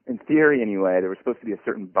 in theory anyway, there was supposed to be a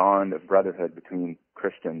certain bond of brotherhood between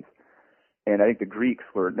Christians. And I think the Greeks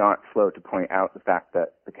were not slow to point out the fact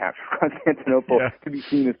that the capture of Constantinople could be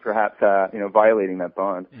seen as perhaps, violating that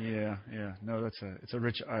bond. Yeah. No, it's a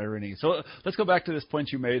rich irony. So let's go back to this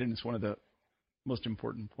point you made, and it's one of the most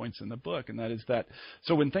important points in the book, and that is that,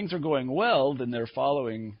 so when things are going well, then they're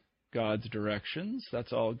following God's directions.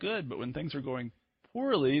 That's all good. But when things are going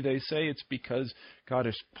poorly, they say it's because God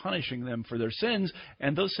is punishing them for their sins,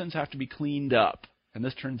 and those sins have to be cleaned up. And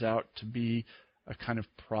this turns out to be a kind of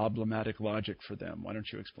problematic logic for them. Why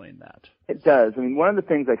don't you explain that? It does. I mean, one of the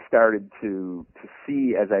things I started to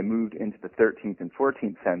see as I moved into the 13th and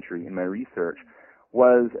 14th century in my research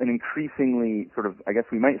was an increasingly sort of, I guess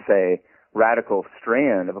we might say, radical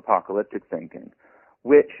strand of apocalyptic thinking,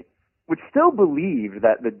 which still believed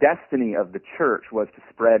that the destiny of the church was to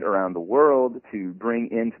spread around the world, to bring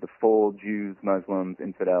into the fold Jews, Muslims,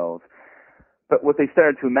 infidels. But what they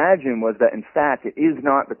started to imagine was that, in fact, it is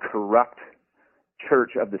not the corrupt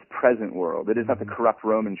church of this present world. It is not the corrupt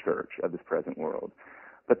Roman church of this present world.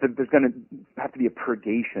 But there's going to have to be a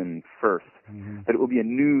purgation first, that it will be a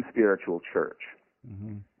new spiritual church.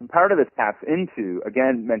 And part of this taps into,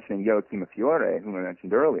 again, mentioning Joachim of Fiore, whom I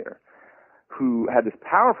mentioned earlier, who had this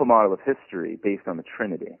powerful model of history based on the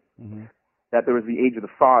Trinity. That there was the age of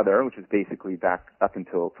the Father, which was basically back up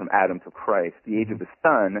until, from Adam to Christ, the age of the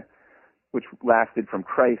Son, which lasted from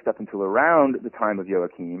Christ up until around the time of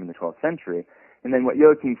Joachim in the 12th century. And then what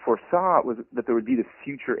Joachim foresaw was that there would be this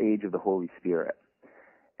future age of the Holy Spirit.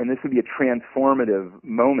 and this would be a transformative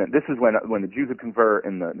moment. This is when the Jews would convert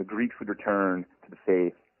and the Greeks would return to the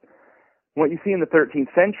faith. What you see in the 13th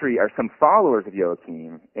century are some followers of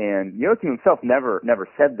Joachim, and Joachim himself never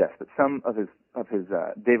said this, but some of his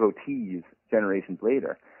devotees generations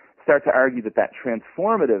later start to argue that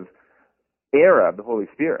transformative era of the Holy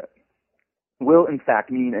Spirit will in fact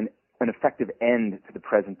mean an effective end to the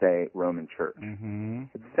present day Roman Church. Mm-hmm.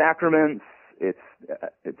 Its sacraments, its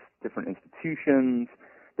different institutions,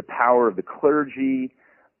 the power of the clergy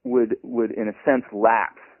would in a sense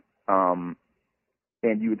lapse.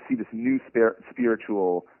 And you would see this new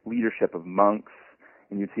spiritual leadership of monks,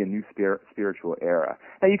 and you'd see a new spiritual era.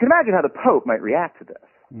 Now, you can imagine how the Pope might react to this,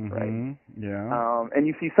 right? Yeah. And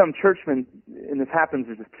you see some churchmen, and this happens,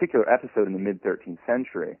 there's this particular episode in the mid-13th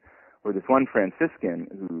century, where this one Franciscan,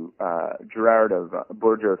 who Gerard of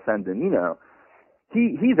Borgo San Donnino,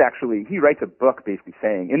 he writes a book basically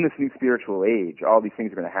saying, in this new spiritual age, all these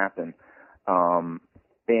things are going to happen.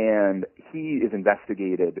 And he is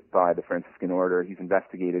investigated by the Franciscan order. He's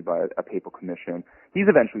investigated by a papal commission. He's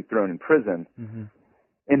eventually thrown in prison,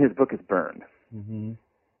 and his book is burned. Mm-hmm.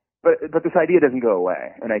 But this idea doesn't go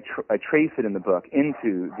away, and I trace it in the book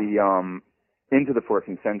into the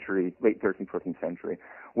 14th century, late 13th, 14th century,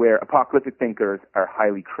 where apocalyptic thinkers are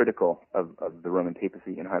highly critical of the Roman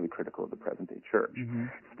papacy and highly critical of the present-day church. Mm-hmm.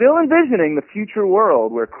 Still envisioning the future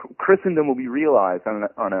world where Christendom will be realized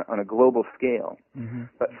on a global scale. Mm-hmm.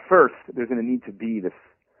 But first, there's going to need to be this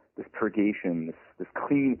purgation, this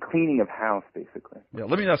cleaning of house, basically. Yeah,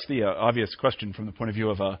 let me ask the obvious question from the point of view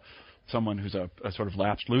of someone who's a sort of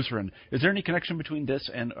lapsed Lutheran. Is there any connection between this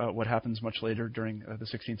and what happens much later during the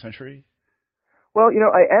 16th century? Well,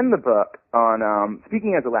 I end the book on,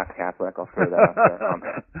 speaking as a lapsed Catholic, I'll throw that out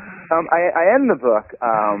there. I end the book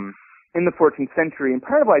in the 14th century, and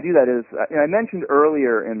part of why I do that is, I mentioned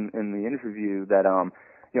earlier in the interview that, I'm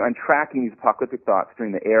tracking these apocalyptic thoughts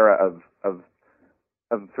during the era of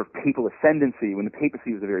sort of papal ascendancy, when the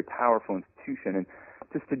papacy was a very powerful institution. And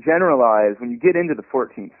just to generalize, when you get into the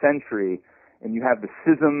 14th century, and you have the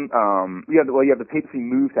schism, you have the papacy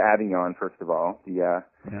move to Avignon, first of all, the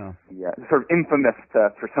sort of infamous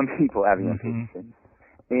for some people Avignon papacy.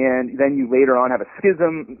 And then you later on have a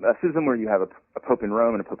schism where you have a pope in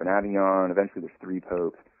Rome and a pope in Avignon. Eventually there's 3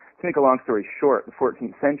 popes. To make a long story short, the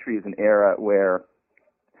 14th century is an era where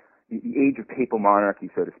the age of papal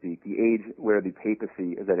monarchy, so to speak, the age where the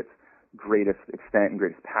papacy is at its greatest extent and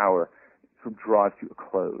greatest power, sort of draws to a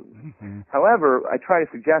close. Mm-hmm. However, I try to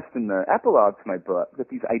suggest in the epilogue to my book that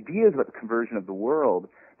these ideas about the conversion of the world,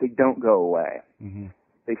 they don't go away. Mm-hmm.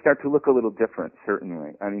 They start to look a little different,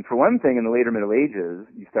 certainly. I mean, for one thing, in the later Middle Ages,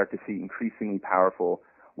 you start to see increasingly powerful,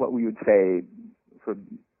 what we would say, sort of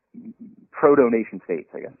proto-nation states,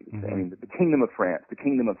 I guess you could say. I mean, the Kingdom of France, the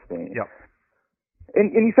Kingdom of Spain. Yep.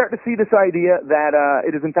 And you start to see this idea that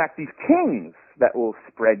it is in fact these kings that will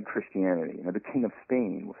spread Christianity. The King of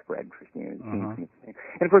Spain will spread Christianity. King of Spain.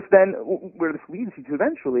 And of course, then where this leads you to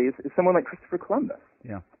eventually is someone like Christopher Columbus.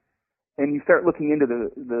 Yeah. And you start looking into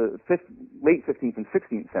the late 15th and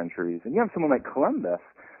 16th centuries, and you have someone like Columbus.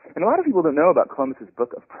 And a lot of people don't know about Columbus's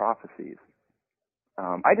Book of Prophecies.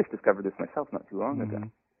 I just discovered this myself not too long ago,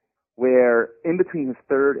 where in between his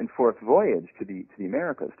 3rd and 4th voyage to the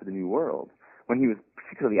Americas, to the New World, when he was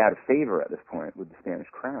particularly out of favor at this point with the Spanish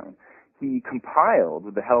crown, he compiled,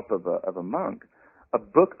 with the help of a monk, a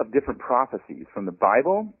book of different prophecies from the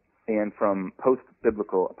Bible and from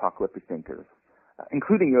post-biblical apocalyptic thinkers,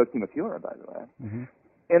 including Joachim of Fiore, by the way. Mm-hmm.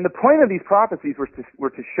 And the point of these prophecies were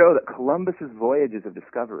to show that Columbus's voyages of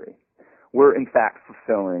discovery were in fact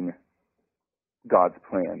fulfilling God's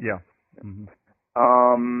plan. Yeah.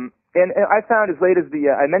 Mm-hmm. And I found as late as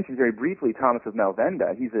I mentioned very briefly Thomas of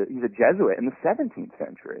Malvenda. He's a Jesuit in the 17th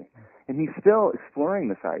century, and he's still exploring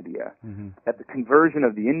this idea that the conversion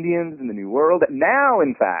of the Indians in the New World, that now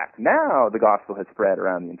the gospel has spread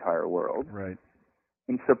around the entire world. Right.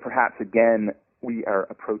 And so perhaps again we are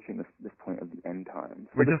approaching this point of the end times.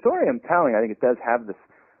 But the story I'm telling, I think it does have this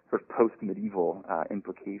sort of post-medieval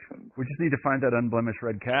implications. We just need to find that unblemished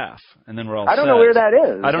red calf, and then we're all I don't set. know where that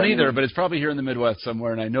is. I don't either, but it's probably here in the Midwest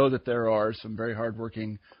somewhere, and I know that there are some very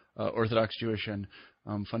hardworking Orthodox Jewish and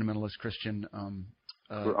fundamentalist Christian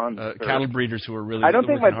cattle breeders who are really I don't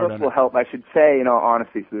think my book will help. I should say, in all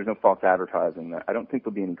honesty, so there's no false advertising, that I don't think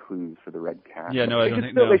there'll be any clues for the red calf. Yeah, no, I don't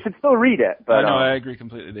think they should still read it. But no, I agree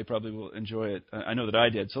completely. They probably will enjoy it. I know that I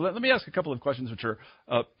did. So let me ask a couple of questions which are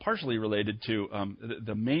partially related to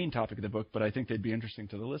the main topic of the book, but I think they'd be interesting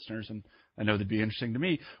to the listeners, and I know they'd be interesting to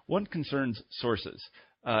me. One concerns sources,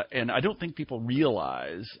 and I don't think people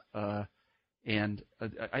realize And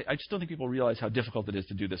I just don't think people realize how difficult it is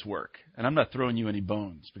to do this work. And I'm not throwing you any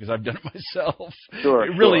bones because I've done it myself. Sure,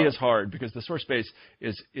 it really is hard because the source base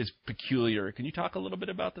is peculiar. Can you talk a little bit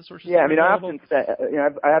about the sources? Yeah, I mean, I often say,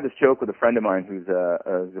 I have this joke with a friend of mine who's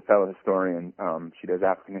a fellow historian. She does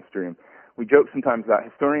African history, and we joke sometimes about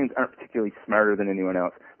historians aren't particularly smarter than anyone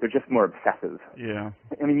else. They're just more obsessive. Yeah.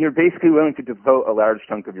 I mean, you're basically willing to devote a large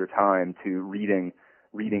chunk of your time to reading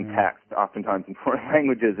text, oftentimes in foreign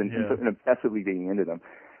languages, and obsessively digging into them.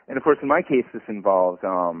 And of course, in my case, this involves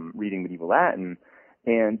reading medieval Latin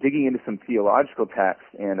and digging into some theological texts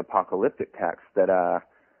and apocalyptic texts that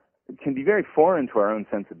can be very foreign to our own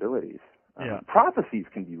sensibilities. Prophecies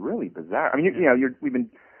can be really bizarre. I mean, we've been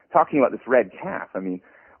talking about this red calf. I mean,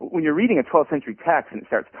 when you're reading a 12th century text and it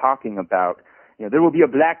starts talking about, there will be a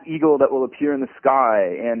black eagle that will appear in the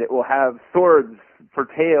sky, and it will have swords for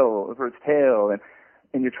its tail,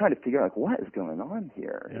 and you're trying to figure out, what is going on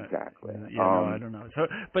here exactly? I don't know. So,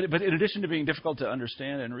 but in addition to being difficult to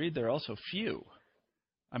understand and read, they're also few.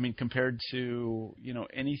 I mean, compared to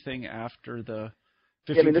anything after the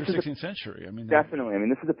 15th or 16th century. I mean, definitely. I mean,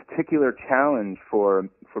 this is a particular challenge for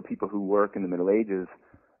people who work in the Middle Ages.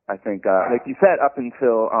 I think, like you said, up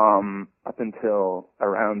until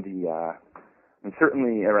around and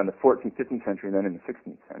certainly around the 14th, 15th century, and then in the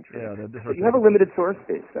 16th century. But you have a limited source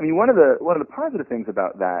base. I mean, one of the positive things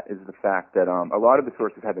about that is the fact that a lot of the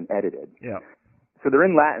sources have been edited. Yeah. So they're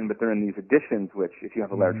in Latin, but they're in these editions, which, if you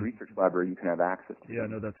have a large research library, you can have access to. Yeah,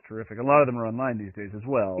 no, that's terrific. A lot of them are online these days as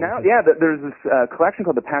well. Now, there's this collection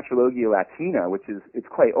called the Patrologia Latina, which it's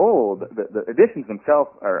quite old. The editions themselves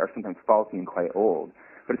are sometimes faulty and quite old.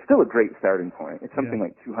 But it's still a great starting point. It's something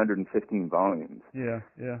like 215 volumes. Yeah.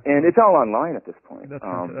 And it's all online at this point. That's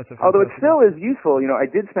although it still is useful. I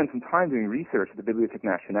did spend some time doing research at the Bibliothèque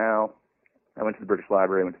Nationale. I went to the British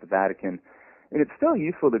Library. I went to the Vatican. And it's still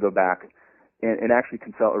useful to go back and actually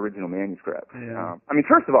consult original manuscripts. Yeah. I mean,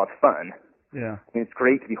 first of all, it's fun. Yeah. I mean, it's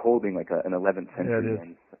great to be holding like an 11th century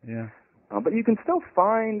manuscript. Yeah. But you can still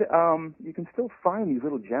find these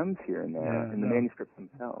little gems here and there in the manuscripts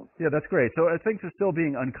themselves. Yeah, that's great. So things are still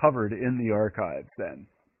being uncovered in the archives then.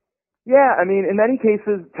 Yeah, I mean, in many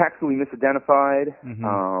cases, texts will be misidentified,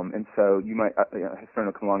 and so you might, a historian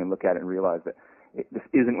will come along and look at it and realize that this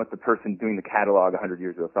isn't what the person doing the catalog 100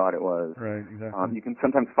 years ago thought it was. Right, exactly. You can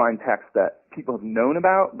sometimes find texts that people have known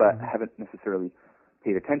about but haven't necessarily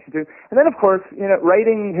paid attention to. And then, of course,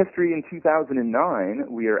 writing history in 2009,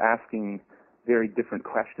 we are asking very different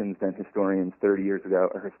questions than historians 30 years ago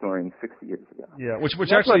or historians 60 years ago. Yeah, which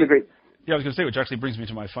actually, I was going to say, which actually brings me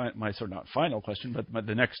to my sort of not final question, but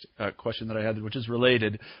the next question that I had, which is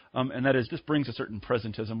related, and that is, this brings a certain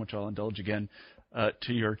presentism, which I'll indulge again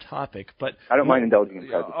to your topic. But I don't mind indulging in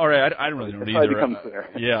presentism. All right, I don't really know either. Become clear.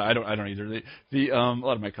 Yeah, I don't either. A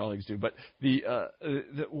lot of my colleagues do, but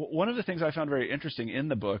one of the things I found very interesting in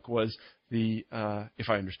the book was if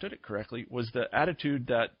I understood it correctly, was the attitude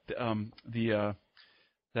that the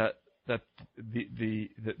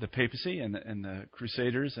papacy and the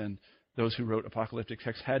Crusaders and those who wrote apocalyptic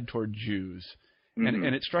texts had toward Jews.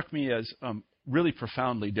 And it struck me as really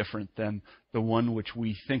profoundly different than the one which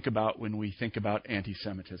we think about when we think about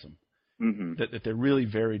anti-Semitism. That they're really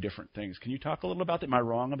very different things. Can you talk a little about that? Am I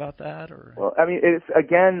wrong about that? Or? Well, I mean, it's,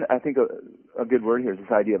 again, I think a good word here is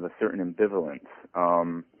this idea of a certain ambivalence. I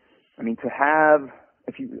mean, starting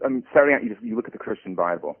out, you look at the Christian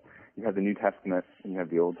Bible. You have the New Testament and you have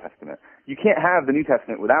the Old Testament. You can't have the New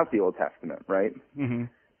Testament without the Old Testament, right?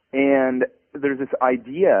 And there's this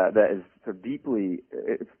idea that is sort of deeply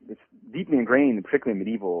ingrained, particularly in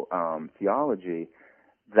medieval theology,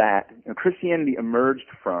 that Christianity emerged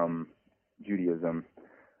from Judaism,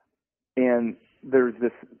 and there's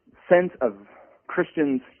this sense of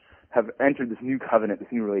Christians have entered this new covenant,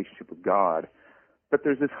 this new relationship with God. But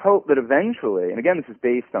there's this hope that eventually, and again, this is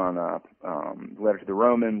based on the letter to the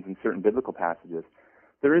Romans and certain biblical passages,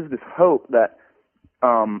 there is this hope that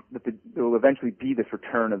there will eventually be this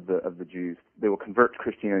return of the Jews. They will convert to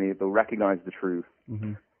Christianity. They'll recognize the truth.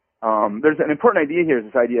 There's an important idea here. Is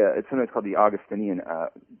this idea? It's sometimes called the Augustinian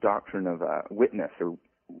doctrine of witness,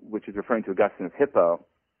 which is referring to Augustine of Hippo,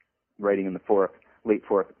 writing in the late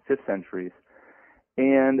 4th, 5th centuries.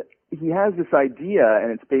 And he has this idea,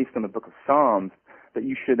 and it's based on the Book of Psalms, that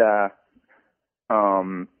you should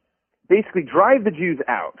basically drive the Jews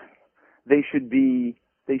out. They should be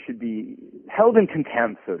held in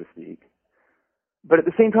contempt, so to speak. But at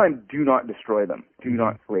the same time, do not destroy them. Do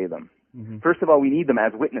not slay them. First of all, we need them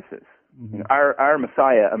as witnesses. Our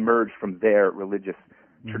Messiah emerged from their religious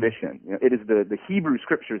tradition. You know, it is the Hebrew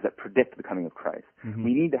scriptures that predict the coming of Christ.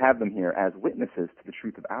 We need to have them here as witnesses to the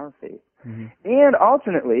truth of our faith. And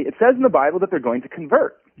alternately, it says in the Bible that they're going to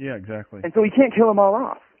convert. Yeah, exactly. And so we can't kill them all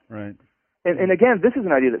off. Right. And again, this is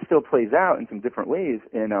an idea that still plays out in some different ways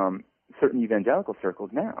in certain evangelical circles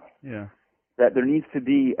now. Yeah. That there needs to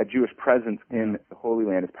be a Jewish presence in the Holy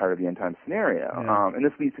Land as part of the end time scenario. Yeah. And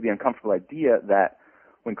this leads to the uncomfortable idea that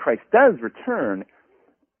when Christ does return,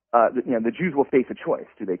 the Jews will face a choice.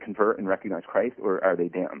 Do they convert and recognize Christ, or are they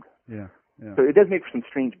damned? Yeah. Yeah. So it does make for some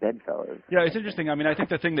strange bedfellows. Yeah, it's interesting. I mean, I think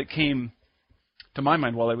the thing that came to my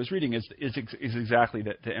mind while I was reading is exactly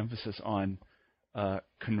the emphasis on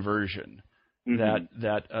conversion.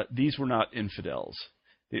 That these were not infidels.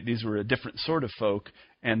 These were a different sort of folk,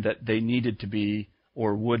 and that they needed to be,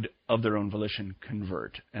 or would of their own volition,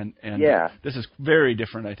 convert. And this is very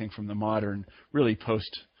different, I think, from the modern, really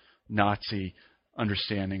post-Nazi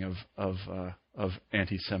understanding of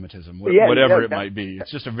anti-Semitism, whatever it might be.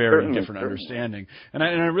 It's just a very different understanding. And I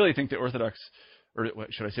really think the Orthodox, or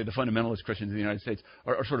should I say the fundamentalist Christians in the United States,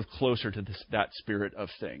 are sort of closer to that spirit of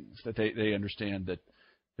things, that they understand that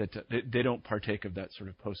they don't partake of that sort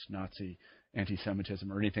of post-Nazi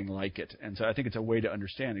anti-Semitism or anything like it. And so I think it's a way to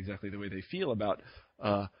understand exactly the way they feel about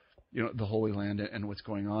the Holy Land and what's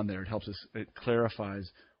going on there. It helps us, it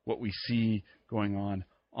clarifies what we see going on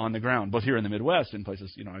the ground, both here in the Midwest, in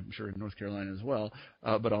places, I'm sure in North Carolina as well,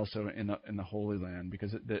 but also in the Holy Land,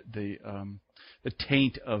 because the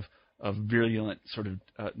taint of virulent sort of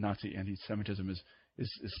Nazi anti-Semitism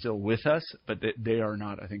is still with us, but they are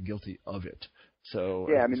not, I think, guilty of it. So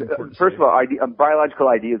yeah, I mean, first of all, biological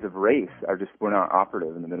ideas of race were not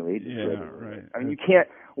operative in the Middle Ages. Yeah, right. I mean, you can't,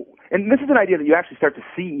 and this is an idea that you actually start to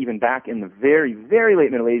see even back in the very, very late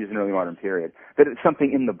Middle Ages and early modern period, that it's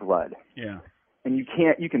something in the blood. Yeah. And you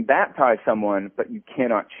can baptize someone, but you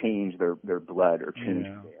cannot change their blood or change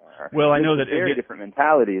who they are. Well, I know that it's a very different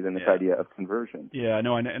mentality than this idea of conversion. Yeah, I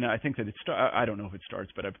know, and I think that I don't know if it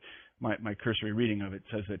starts, but my cursory reading of it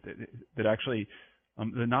says that actually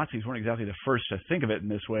the Nazis weren't exactly the first to think of it in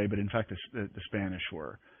this way, but in fact the Spanish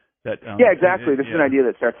were. Yeah, exactly. This is an idea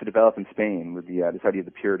that starts to develop in Spain with this idea of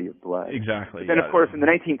the purity of blood. Exactly. But then, of course, in the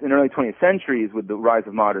 19th and early 20th centuries, with the rise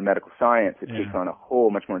of modern medical science, it takes on a whole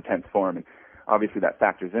much more intense form, and obviously that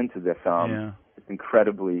factors into this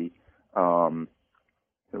incredibly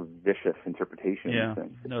sort of vicious interpretation. Yeah.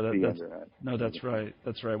 That's right.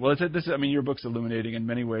 That's right. Well, your book's illuminating in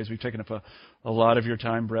many ways. We've taken up a lot of your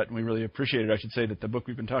time, Brett, and we really appreciate it. I should say that the book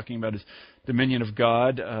we've been talking about is Dominion of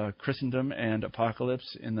God, Christendom and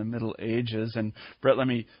Apocalypse in the Middle Ages. And Brett, let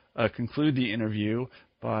me conclude the interview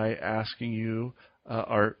by asking you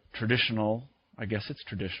our traditional, I guess it's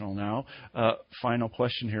traditional now, final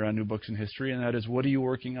question here on New Books in History, and that is, what are you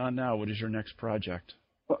working on now? What is your next project?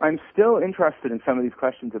 Well, I'm still interested in some of these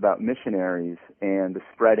questions about missionaries and the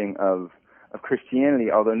spreading of Christianity,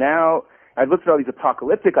 although now I've looked at all these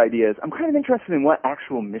apocalyptic ideas. I'm kind of interested in what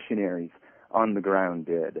actual missionaries on the ground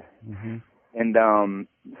did. Mm-hmm. And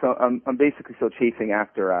so I'm basically still chasing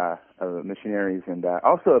after missionaries and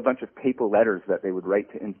also a bunch of papal letters that they would write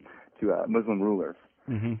to Muslim rulers.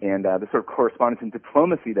 Mm-hmm. And the sort of correspondence and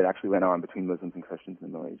diplomacy that actually went on between Muslims and Christians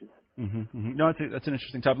in the Middle Ages. Mm-hmm. Mm-hmm. No, that's an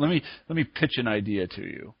interesting topic. Let me pitch an idea to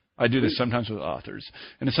you. I do this sometimes with authors,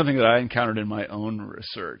 and it's something that I encountered in my own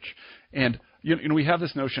research. And we have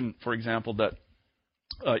this notion, for example, that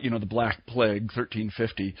the Black Plague,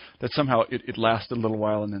 1350, that somehow it lasted a little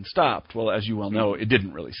while and then stopped. Well, as you well know, it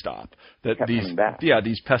didn't really stop. That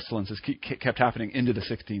these pestilences kept happening into the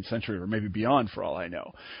 16th century, or maybe beyond, for all I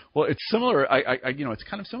know. Well, it's similar. It's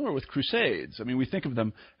kind of similar with Crusades. I mean, we think of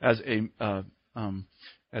them as a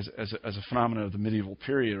phenomenon of the medieval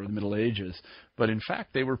period or the Middle Ages, but in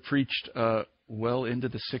fact they were preached well into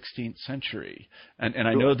the 16th century. And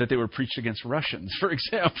I know that they were preached against Russians, for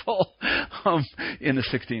example, in the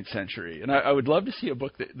 16th century. And I would love to see a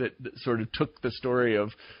book that sort of took the story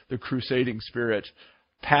of the crusading spirit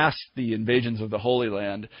past the invasions of the Holy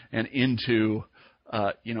Land and into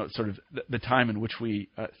sort of the time in which we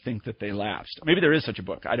think that they lapsed. Maybe there is such a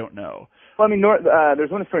book. I don't know. Well, I mean, there's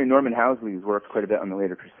one historian, Norman Housley, who's worked quite a bit on the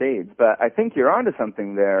later Crusades, but I think you're onto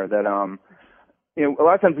something there that, a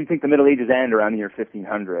lot of times we think the Middle Ages end around the year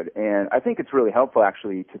 1500, and I think it's really helpful,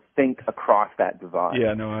 actually, to think across that divide.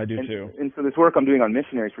 Yeah, no, I do too. And so this work I'm doing on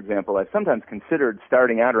missionaries, for example, I've sometimes considered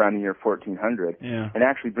starting out around the year 1400 and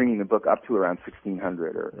actually bringing the book up to around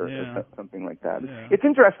 1600 or something like that. Yeah. It's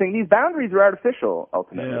interesting. These boundaries are artificial,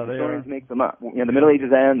 ultimately. Yeah, historians make them up. The Middle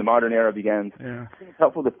Ages end, the modern era begins. Yeah. I think it's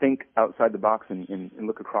helpful to think outside the box and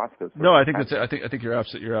look across those. No, I think you're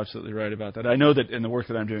absolutely right about that. I know that in the work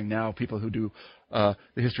that I'm doing now, people who do the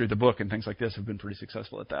history of the book and things like this have been pretty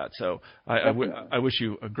successful at that. So I wish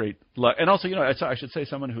you a great luck. And also, I should say,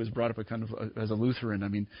 someone who is brought up as a Lutheran. I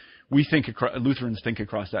mean, Lutherans think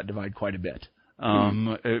across that divide quite a bit.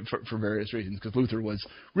 For various reasons, because Luther was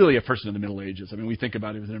really a person in the Middle Ages. I mean, we think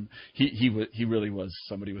about it with him. He really was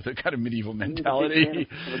somebody with a kind of medieval mentality.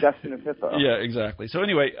 Augustine of Hippo. Yeah, exactly. So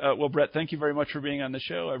anyway, well, Brett, thank you very much for being on the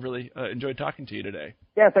show. I really enjoyed talking to you today.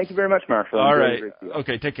 Yeah, thank you very much, Marshall. All right.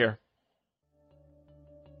 Okay, take care.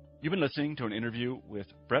 You've been listening to an interview with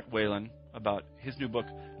Brett Whalen about his new book,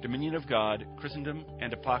 Dominion of God, Christendom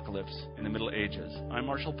and Apocalypse in the Middle Ages. I'm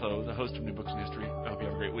Marshall Poe, the host of New Books in History. I hope you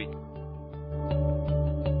have a great week.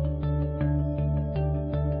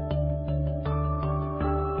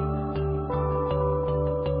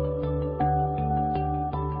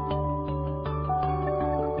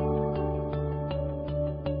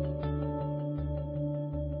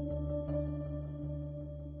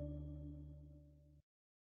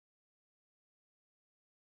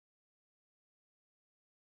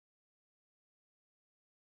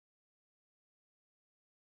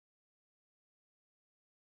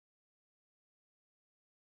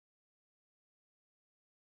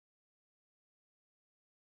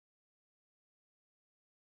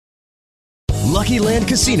 Lucky Land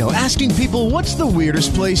Casino, asking people, what's the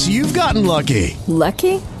weirdest place you've gotten lucky?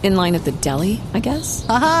 Lucky? In line at the deli, I guess?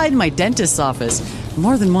 Aha, in my dentist's office.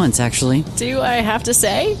 More than once, actually. Do I have to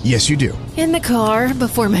say? Yes, you do. In the car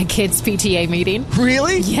before my kids' PTA meeting.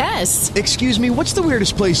 Really? Yes. Excuse me, what's the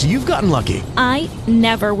weirdest place you've gotten lucky? I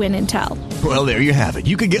never win and tell. Well, there you have it.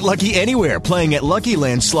 You can get lucky anywhere, playing at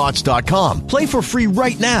LuckyLandSlots.com. Play for free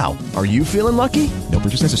right now. Are you feeling lucky? No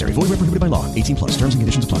purchase necessary. Void where prohibited by law. 18+. Terms and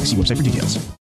conditions apply. See website for details.